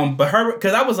 But her,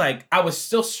 because I was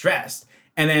still stressed.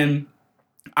 And then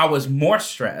I was more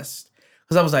stressed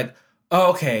because I was like, oh,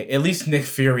 okay, at least Nick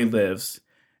Fury lives.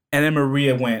 And then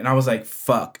Maria went and I was like,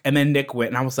 fuck. And then Nick went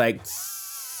and I was like,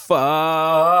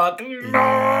 fuck,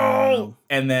 no.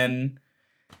 And then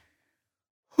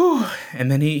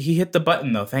he hit the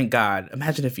button though. Thank God.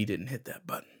 Imagine if he didn't hit that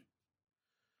button.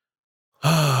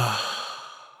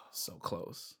 So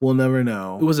close. We'll never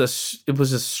know. It was a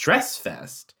stress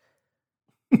fest.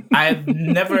 I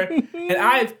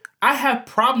have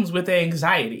problems with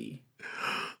anxiety.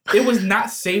 It was not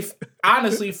safe,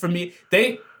 honestly, for me.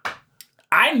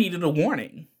 I needed a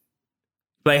warning.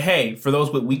 Like, hey, for those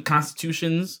with weak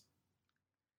constitutions,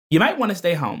 you might want to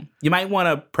stay home. You might want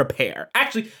to prepare.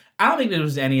 Actually, I don't think there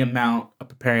was any amount of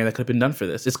preparing that could have been done for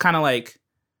this. It's kind of like,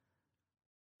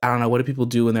 I don't know, what do people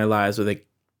do in their lives where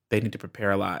they need to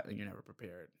prepare a lot and you're never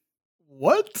prepared?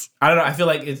 What? I don't know. I feel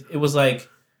like it was like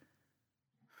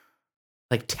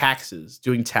taxes,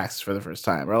 doing taxes for the first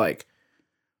time, or like,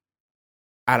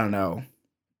 I don't know.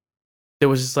 There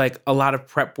was just like a lot of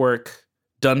prep work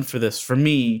done for this for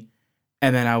me.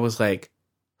 And then I was like,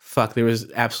 fuck,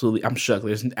 I'm shook.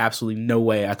 There's absolutely no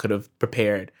way I could have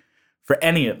prepared for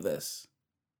any of this.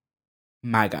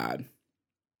 My God.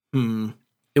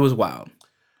 It was wild.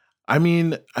 I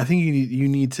mean, I think you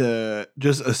need to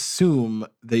just assume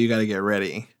that you got to get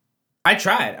ready. I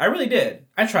tried. I really did.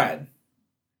 I tried.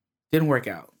 Didn't work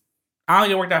out. I don't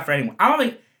think it worked out for anyone. I don't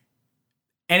think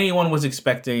anyone was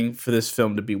expecting for this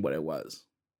film to be what it was.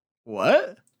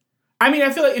 What? I mean,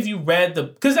 I feel like if you read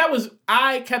because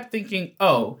I kept thinking,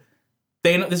 oh,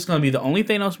 this is going to be the only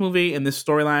Thanos movie, and this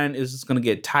storyline is just going to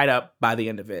get tied up by the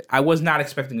end of it. I was not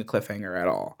expecting a cliffhanger at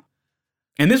all.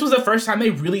 And this was the first time they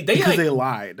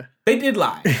lied. They did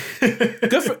lie.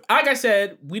 Good for, like I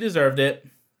said, we deserved it.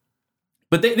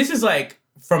 But this is like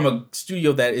from a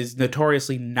studio that is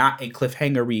notoriously not a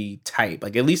cliffhanger-y type.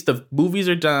 Like, at least the movies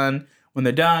are done when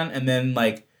they're done, and then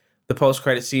like the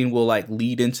post-credit scene will like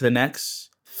lead into the next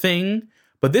thing.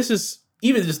 But this is,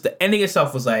 even just the ending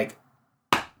itself was like,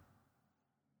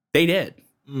 they did.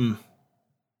 And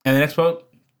the next quote,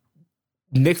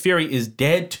 Nick Fury is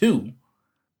dead too.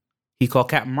 He called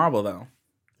Captain Marvel, though.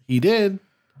 He did.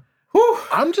 Whew.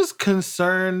 I'm just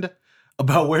concerned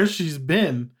about where she's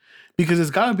been, because it's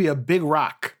got to be a big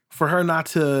rock for her not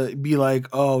to be like,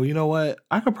 oh, you know what?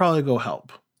 I could probably go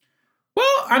help.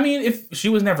 Well, I mean, if she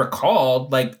was never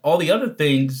called, like all the other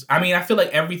things, I mean, I feel like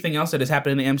everything else that has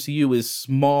happened in the MCU is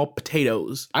small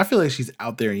potatoes. I feel like she's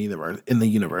out there in the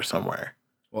universe somewhere.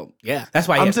 Well, yeah. That's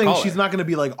why I'm saying she's not going to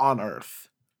be like on Earth.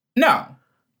 No,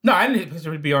 I didn't expect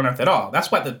her to be on Earth at all. That's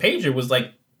why the pager was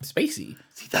like spacey.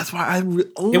 See, that's why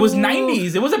it was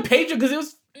 90s. It was a pager because it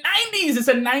was 90s. It's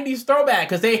a 90s throwback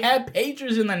because they had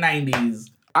pagers in the 90s.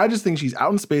 I just think she's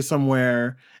out in space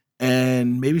somewhere,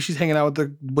 and maybe she's hanging out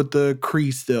with the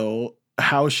Kree still.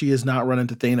 How she is not run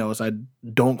into Thanos, I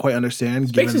don't quite understand.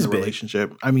 Space given is the big.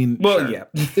 Relationship. I mean, well, sure, yeah,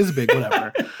 it's big.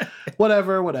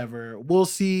 Whatever. We'll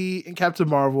see in Captain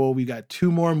Marvel. We got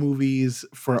 2 more movies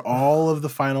for all of the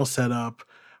final setup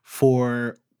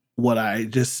for what I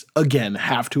just, again,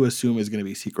 have to assume is going to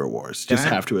be Secret Wars. Just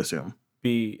have to assume.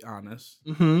 Be honest.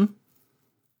 Mm-hmm.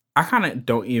 I kind of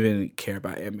don't even care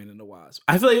about Ant-Man and the Wasp.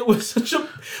 I feel like it was such a...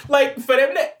 Like, for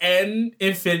them to end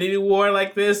Infinity War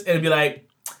like this and be like,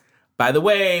 by the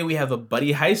way, we have a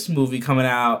buddy heist movie coming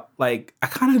out. Like, I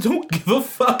kind of don't give a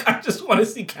fuck. I just want to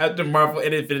see Captain Marvel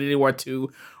and Infinity War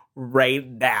 2 right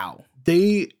now.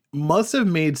 They must have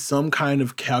made some kind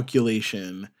of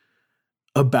calculation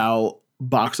about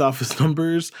box office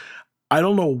numbers. I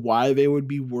don't know why they would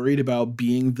be worried about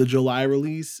being the July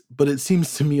release, but it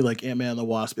seems to me like Ant-Man and the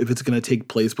Wasp, if it's going to take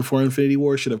place before Infinity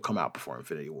War, should have come out before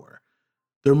Infinity War.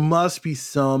 There must be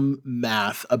some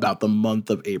math about the month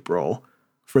of April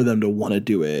for them to want to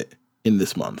do it in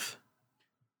this month.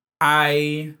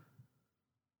 I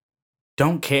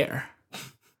don't care.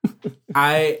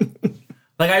 I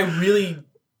really...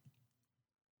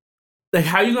 Like,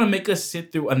 how are you going to make us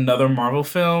sit through another Marvel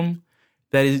film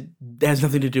that has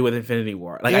nothing to do with Infinity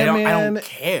War? Like, I don't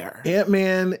care.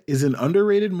 Ant-Man is an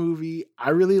underrated movie. I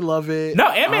really love it. No,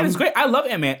 Ant-Man is great. I love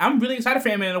Ant-Man. I'm really excited for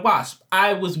Ant-Man and the Wasp.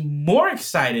 I was more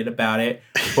excited about it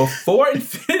before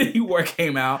Infinity War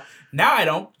came out. Now I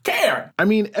don't care. I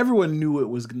mean, everyone knew it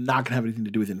was not going to have anything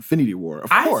to do with Infinity War, of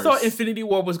course. I thought Infinity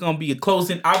War was going to be a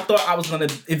closing. I thought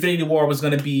Infinity War was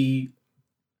going to be...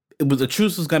 a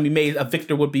truce was going to be made, a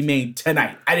victor would be made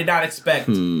tonight. I did not expect.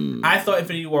 I thought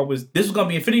Infinity War this was going to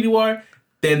be Infinity War,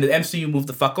 then the MCU moved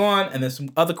the fuck on, and then some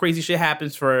other crazy shit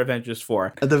happens for Avengers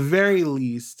 4. At the very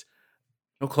least,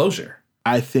 no closure.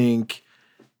 I think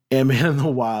Ant-Man and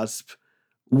the Wasp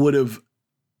would have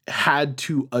had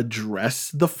to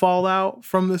address the fallout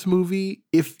from this movie,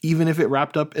 even if it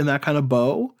wrapped up in that kind of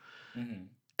bow. Mm-hmm.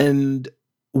 And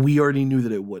we already knew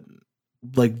that it wouldn't.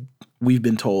 Like, we've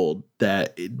been told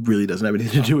that it really doesn't have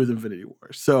anything to do with Infinity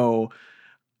War. So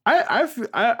I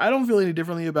don't feel any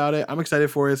differently about it. I'm excited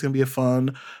for it. It's going to be a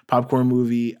fun popcorn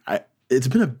movie. It's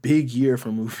been a big year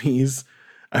for movies.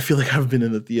 I feel like I've been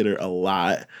in the theater a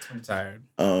lot. I'm tired.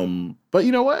 But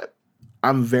you know what?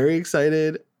 I'm very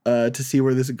excited to see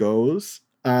where this goes.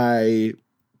 I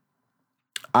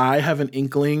have an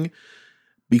inkling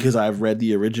because I've read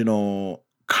the original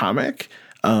comic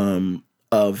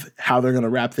of how they're going to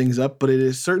wrap things up, but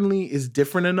it certainly is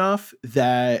different enough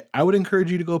that I would encourage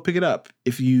you to go pick it up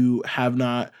if you have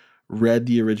not read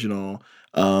the original.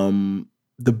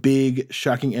 The big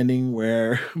shocking ending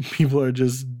where people are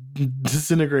just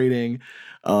disintegrating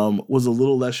was a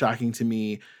little less shocking to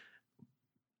me,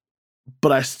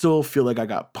 but I still feel like I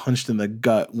got punched in the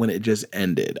gut when it just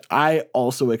ended. I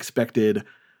also expected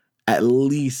at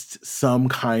least some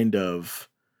kind of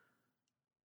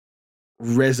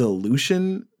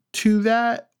resolution to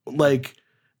that. Like,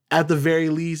 at the very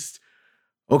least,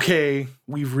 okay,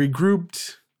 we've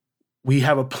regrouped, we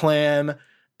have a plan,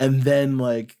 and then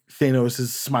like Thanos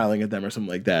is smiling at them or something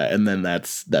like that, and then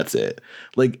that's it.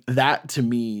 Like, that to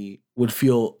me would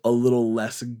feel a little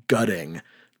less gutting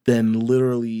than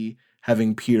literally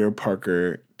having Peter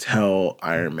Parker tell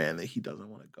Iron Man that he doesn't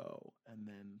want to go, and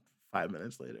then 5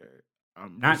 minutes later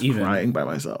I'm crying by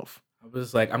myself. I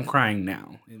was like, I'm crying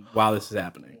now while this is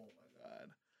happening. Oh my God.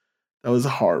 That was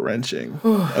heart-wrenching.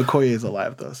 Okoye is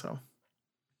alive though, so.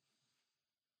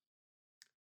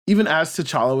 Even as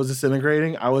T'Challa was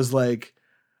disintegrating, I was like,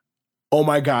 oh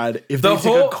my God, if they take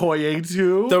Okoye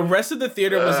too. The rest of the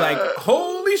theater was like,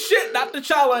 holy shit, not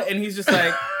T'Challa. And he's just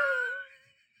like,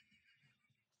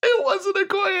 it wasn't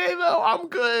Okoye though. I'm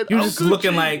good. You're just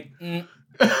looking like,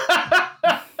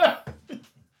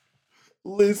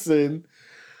 Listen,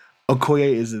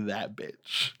 Okoye is that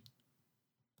bitch.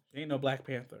 Ain't no Black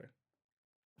Panther.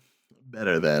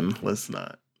 Better than. Let's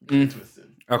not.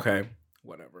 Okay,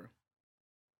 whatever.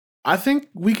 I think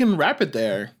we can wrap it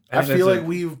there. I feel like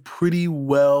we've pretty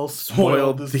well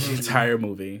spoiled the entire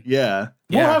movie. Yeah.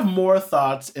 We'll have more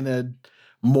thoughts in a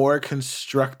more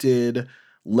constructed,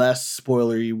 less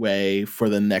spoilery way for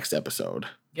the next episode.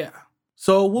 Yeah.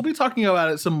 So we'll be talking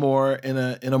about it some more in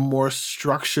a more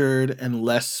structured and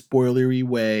less spoilery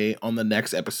way on the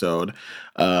next episode.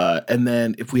 And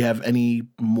then if we have any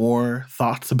more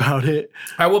thoughts about it,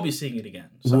 I will be seeing it again.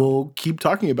 So we'll keep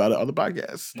talking about it on the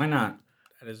podcast. Why not?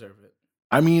 I deserve it.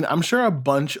 I mean, I'm sure a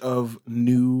bunch of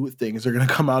new things are going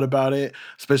to come out about it,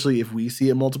 especially if we see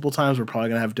it multiple times. We're probably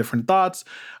going to have different thoughts.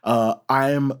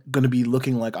 I'm going to be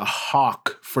looking like a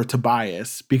hawk for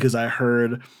Tobias because I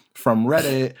heard from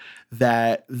Reddit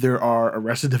that there are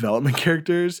Arrested Development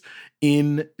characters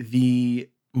in the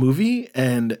movie.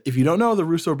 And if you don't know, the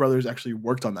Russo brothers actually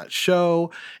worked on that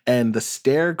show. And the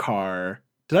stair car,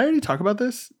 did I already talk about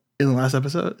this in the last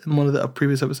episode, in one of the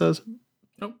previous episodes?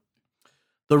 Nope.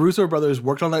 The Russo brothers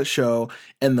worked on that show,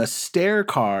 and the stair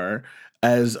car,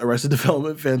 as Arrested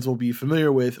Development fans will be familiar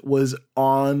with, was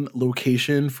on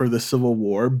location for the Civil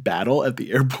War battle at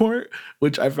the airport,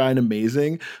 which I find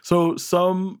amazing. So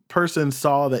some person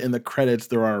saw that in the credits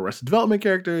there are Arrested Development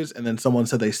characters, and then someone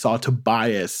said they saw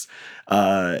Tobias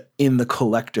in the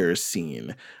collector's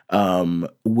scene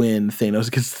when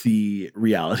Thanos gets the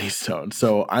Reality Stone.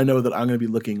 So I know that I'm going to be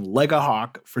looking like a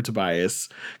hawk for Tobias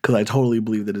because I totally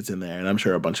believe that it's in there, and I'm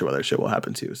sure a bunch of other shit will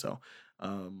happen too. So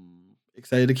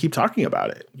excited to keep talking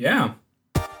about it. Yeah.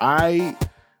 I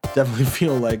definitely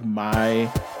feel like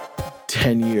my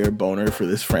 10-year boner for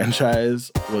this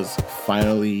franchise was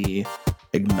finally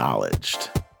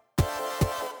acknowledged.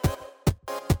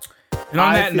 And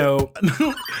on that note,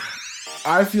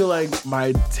 I feel like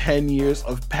my 10 years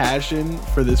of passion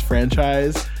for this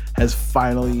franchise has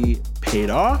finally paid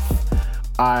off.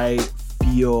 I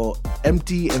feel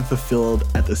empty and fulfilled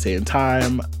at the same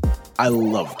time. I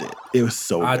loved it. It was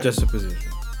so good. just a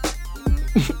position.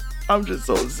 I'm just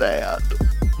so sad.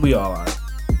 We all are.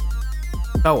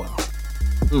 Oh well.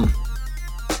 All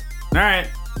right.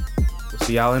 We'll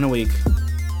see y'all in a week.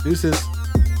 Deuces.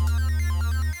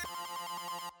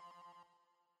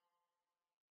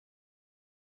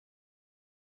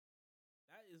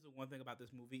 That is the one thing about this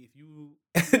movie. If you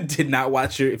if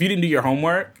you didn't do your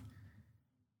homework,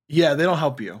 Yeah, they don't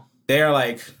help you. they're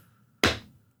like,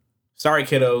 sorry,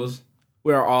 kiddos,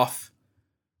 we are off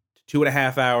to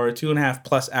 2.5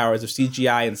 plus hours of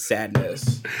CGI and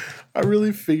sadness. I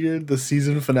really figured the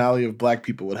season finale of Black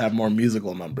People would have more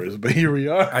musical numbers, but here we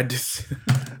are. I just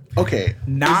Okay.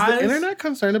 Nas, is the internet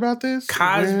concerned about this?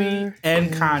 Cosby, Where and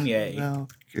is Kanye.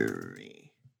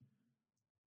 Valkyrie?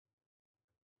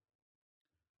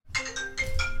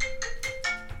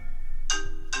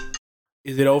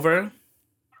 Is it over?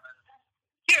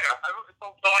 Yeah,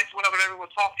 so I just went up and everyone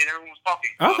was talking.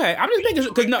 Okay, I'm just making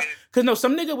sure because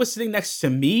some nigga was sitting next to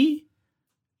me.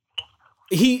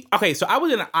 So I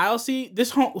was in an aisle seat.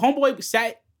 This homeboy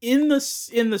sat in the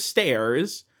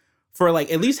stairs for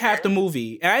like at least half the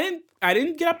movie, and I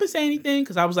didn't get up and say anything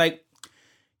because I was like,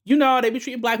 they be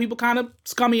treating Black people kind of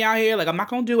scummy out here. Like, I'm not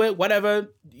gonna do it. Whatever.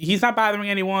 He's not bothering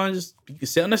anyone. Just you can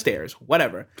sit on the stairs.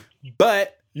 Whatever.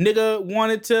 But nigga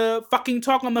wanted to fucking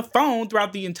talk on the phone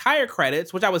throughout the entire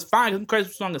credits, which I was fine because the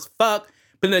credits were long as fuck.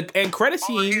 But the end credit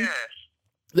scene,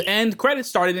 the end credits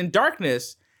started in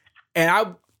darkness,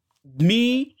 and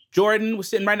me, Jordan was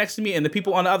sitting right next to me, and the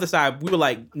people on the other side, we were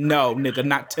like, no, nigga,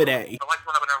 not today. So I just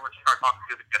went up and everyone started talking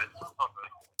to the kids.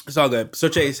 It's all good. So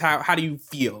Chase, how do you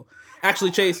feel?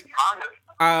 Actually, Chase,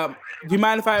 do you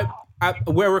mind if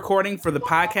we're recording for the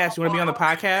podcast? You want to be on the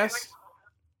podcast?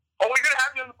 Oh, we're gonna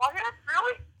have you on the podcast?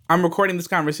 Really? I'm recording this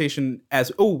conversation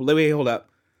as. Oh, wait, hold up.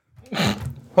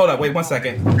 Hold up, wait 1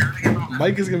 second.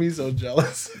 Mike is gonna be so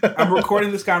jealous. I'm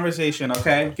recording this conversation,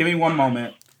 okay? Give me 1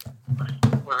 moment. Well,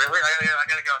 really? I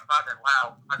gotta go outside then.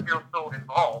 Wow, I feel so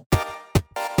involved.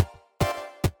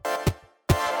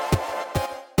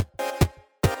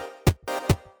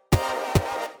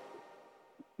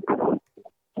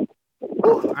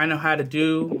 I know how to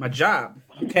do my job.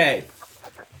 Okay.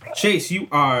 Chase, you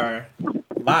are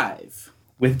live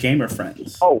with Gamer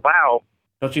Friends. Oh, wow.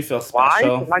 Don't you feel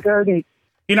special? Am I gonna be...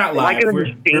 You're not live. Am I gonna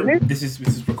be famous? This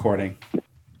is recording.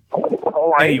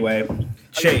 Oh, Anyway,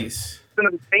 Chase.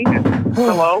 gonna be famous.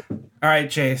 Hello? All right,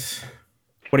 Chase.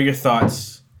 What are your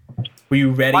thoughts? Were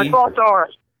you ready? My thoughts are...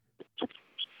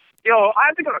 Yo, I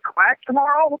have to go to class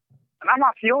tomorrow, and I'm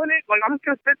not feeling it. Like, I'm just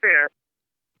gonna sit there.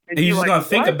 And you're just gonna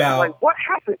think about like, what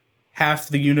happened? half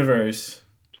the universe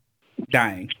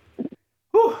dying.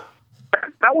 Whew.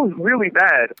 That was really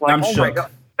bad. Like, I'm oh shook. my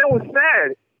God. That was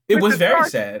sad. It was Mr. very Stark,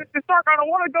 sad. Mr. Stark, I don't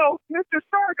want to go. Mr.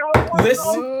 Stark, I don't want to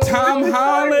Listen, go. Tom Mr. Stark.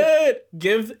 Holland,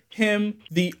 give him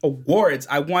the awards.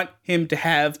 I want him to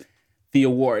have the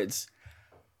awards.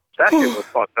 That shit was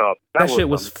fucked up. That shit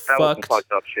was That was some fucked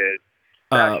fucked up shit.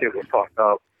 That shit was fucked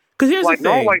up. Because here's Like, the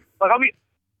thing. no, I mean,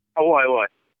 oh, what?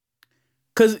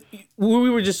 Because we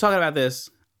were just talking about this.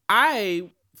 I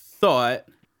thought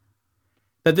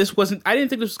that this wasn't. I didn't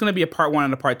think this was going to be a part 1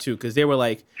 and a part 2 because they were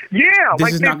like, Yeah, This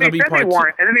like is they, not gonna they be said part they two.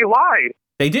 weren't, and then they lied.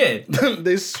 they did.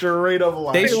 They straight up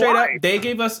lied. They straight up. lied. They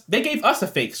gave us a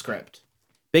fake script.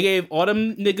 They gave all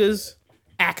them niggas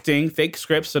acting fake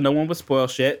scripts so no one would spoil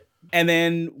shit, and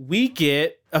then we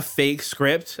get a fake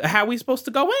script of how we supposed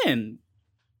to go in.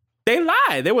 They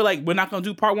lied. They were like, we're not going to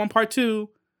do part 1, part 2.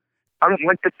 I don't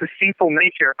like the deceitful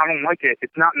nature. I don't like it.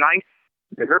 It's not nice.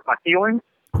 It hurt my feelings.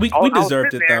 We I was deserved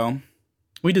it sitting there. though.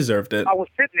 We deserved it. I was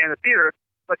sitting there in the theater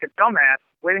like a dumbass,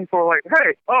 waiting for like,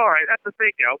 hey, all right, that's the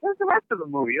fake out. Where's the rest of the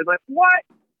movie? It's like, what?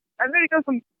 And then he does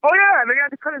some, oh yeah, they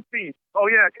got the credit scene. Oh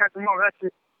yeah, Captain Marvel, that's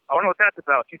it. I don't know what that's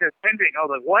about. She says pending. I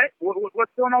was like, what?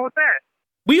 What's going on with that?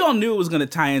 We all knew it was going to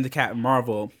tie into Captain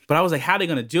Marvel, but I was like, how are they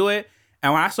going to do it?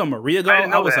 And when I saw Maria go,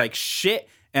 I was like, shit.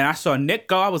 And I saw Nick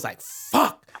go, I was like,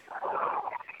 fuck.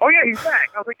 Oh yeah, he's back.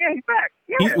 I was like, yeah, he's back.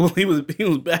 Yeah. He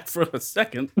was back for a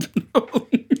second.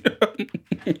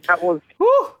 That was.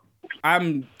 Whew.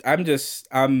 I'm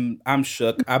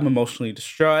shook. I'm emotionally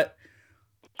distraught.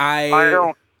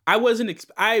 I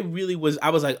really was.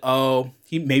 I was like, oh,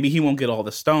 maybe he won't get all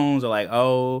the stones, or like,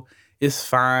 oh, it's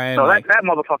fine. So like, that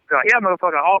motherfucker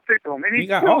got all 6 of them. And he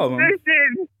got all of them.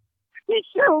 He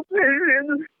killed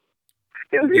Vision.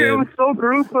 It was so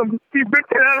gruesome. He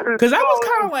ripped it out of his Because I was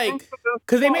kind of skull. like,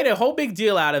 because they made a whole big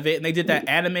deal out of it, and they did that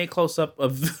anime close up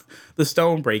of the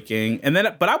stone breaking, and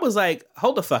then, but I was like,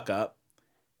 hold the fuck up,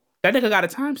 that nigga got a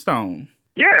time stone.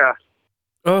 Yeah.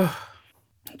 Ugh.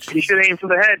 He should aim for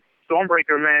the head.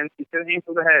 Stormbreaker, man. He should aim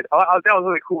for the head. That was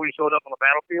really cool when he showed up on the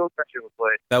battlefield. That shit was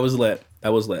lit.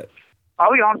 That was lit.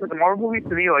 I'll be honest with the Marvel movies,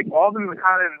 to me, like, all of them are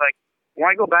kind of, like,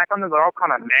 when I go back on them, they're all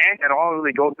kind of meh, and I don't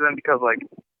really go to them because, like,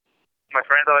 my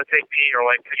friends always take me, or,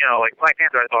 like, you know, like, Black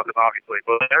Panther I talked about, obviously,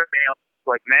 but everything else is,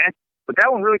 like, meh. But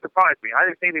that one really surprised me. I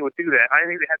didn't think they would do that. I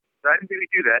didn't think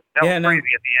they'd do that. That was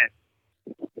crazy at the end.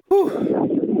 Whew.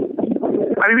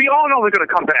 I mean, we all know they're going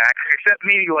to come back, except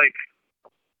maybe, like,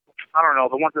 I don't know,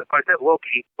 the ones that I said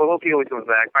Loki. But Loki always comes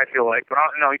back, I feel like. But I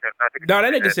don't know. No,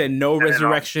 that nigga said no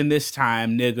resurrection this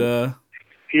time, nigga.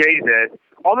 Yeah, he did.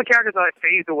 All the characters that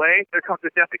phased away, they're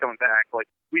definitely coming back. Like,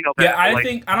 we know that.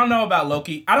 Yeah, I don't know about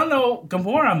Loki. I don't know.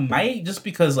 Gamora might, just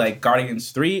because, like,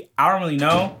 Guardians 3. I don't really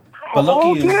know. But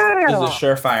Loki is a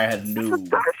surefire head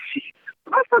noob.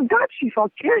 I forgot she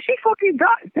fucking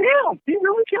died. Damn, he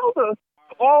really killed her.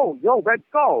 Oh, yo, Red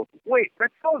Skull. Wait,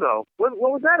 Red Skull, though. What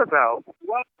was that about?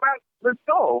 What about Red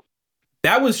Skull?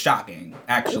 That was shocking,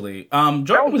 actually.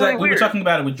 Jordan we were talking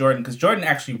about it with Jordan, because Jordan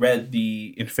actually read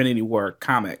the Infinity War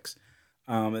comics.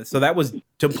 So that was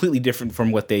completely different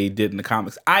from what they did in the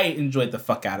comics. I enjoyed the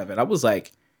fuck out of it. I was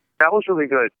like, that was really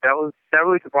good. That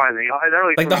really surprised me.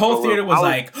 Like, the whole theater was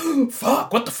like,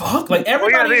 fuck, what the fuck? Like,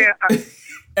 everybody,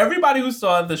 everybody who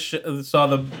saw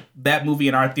that movie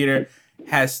in our theater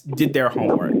did their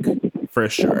homework for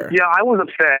sure. Yeah, I was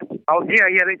upset.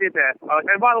 Yeah, they did that.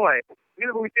 And by the way, in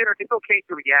the movie theater, it's okay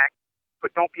to react,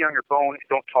 but don't be on your phone and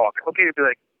don't talk. It's okay to be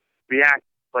like react,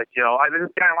 like, you know. This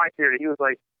guy in my theater, he was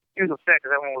upset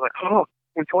because everyone was like, oh,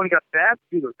 when Tony got stabbed,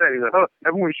 he was upset. He was like, oh,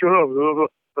 everyone shut up.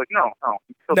 Like, no,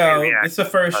 it's okay to react. It's the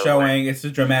first showing. It's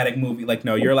a dramatic movie. Like,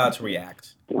 no, you're allowed to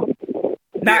react.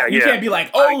 You can't be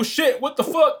like, oh shit, what the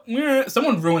fuck?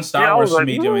 Someone ruined Star Wars for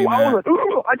me doing that. I was like,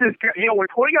 when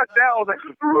Tony got stabbed, I was like,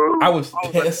 I was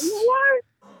pissed. What?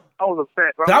 I was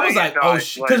upset. I was like, oh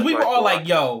shit, because we were all like,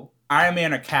 yo, Iron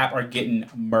Man or Cap are getting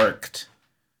murked.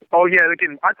 Oh yeah, they're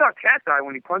getting. I thought Cap died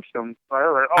when he punched him. I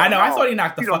was like, oh, I know. No. I thought he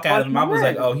knocked the fuck out of him. I was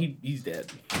like, oh, he's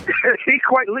dead. He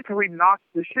quite literally knocked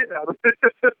the shit out of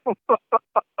him.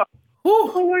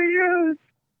 Oh my god.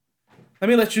 Let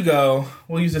me let you go.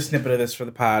 We'll use a snippet of this for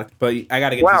the pod, but I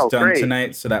got to get this done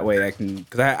tonight so that way I can,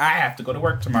 because I have to go to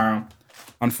work tomorrow,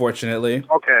 unfortunately.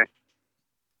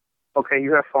 Okay,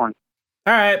 you have fun.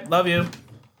 All right, love you.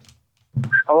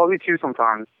 I love you too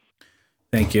sometimes.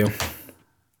 Thank you.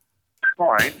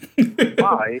 All right.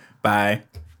 Bye. Bye.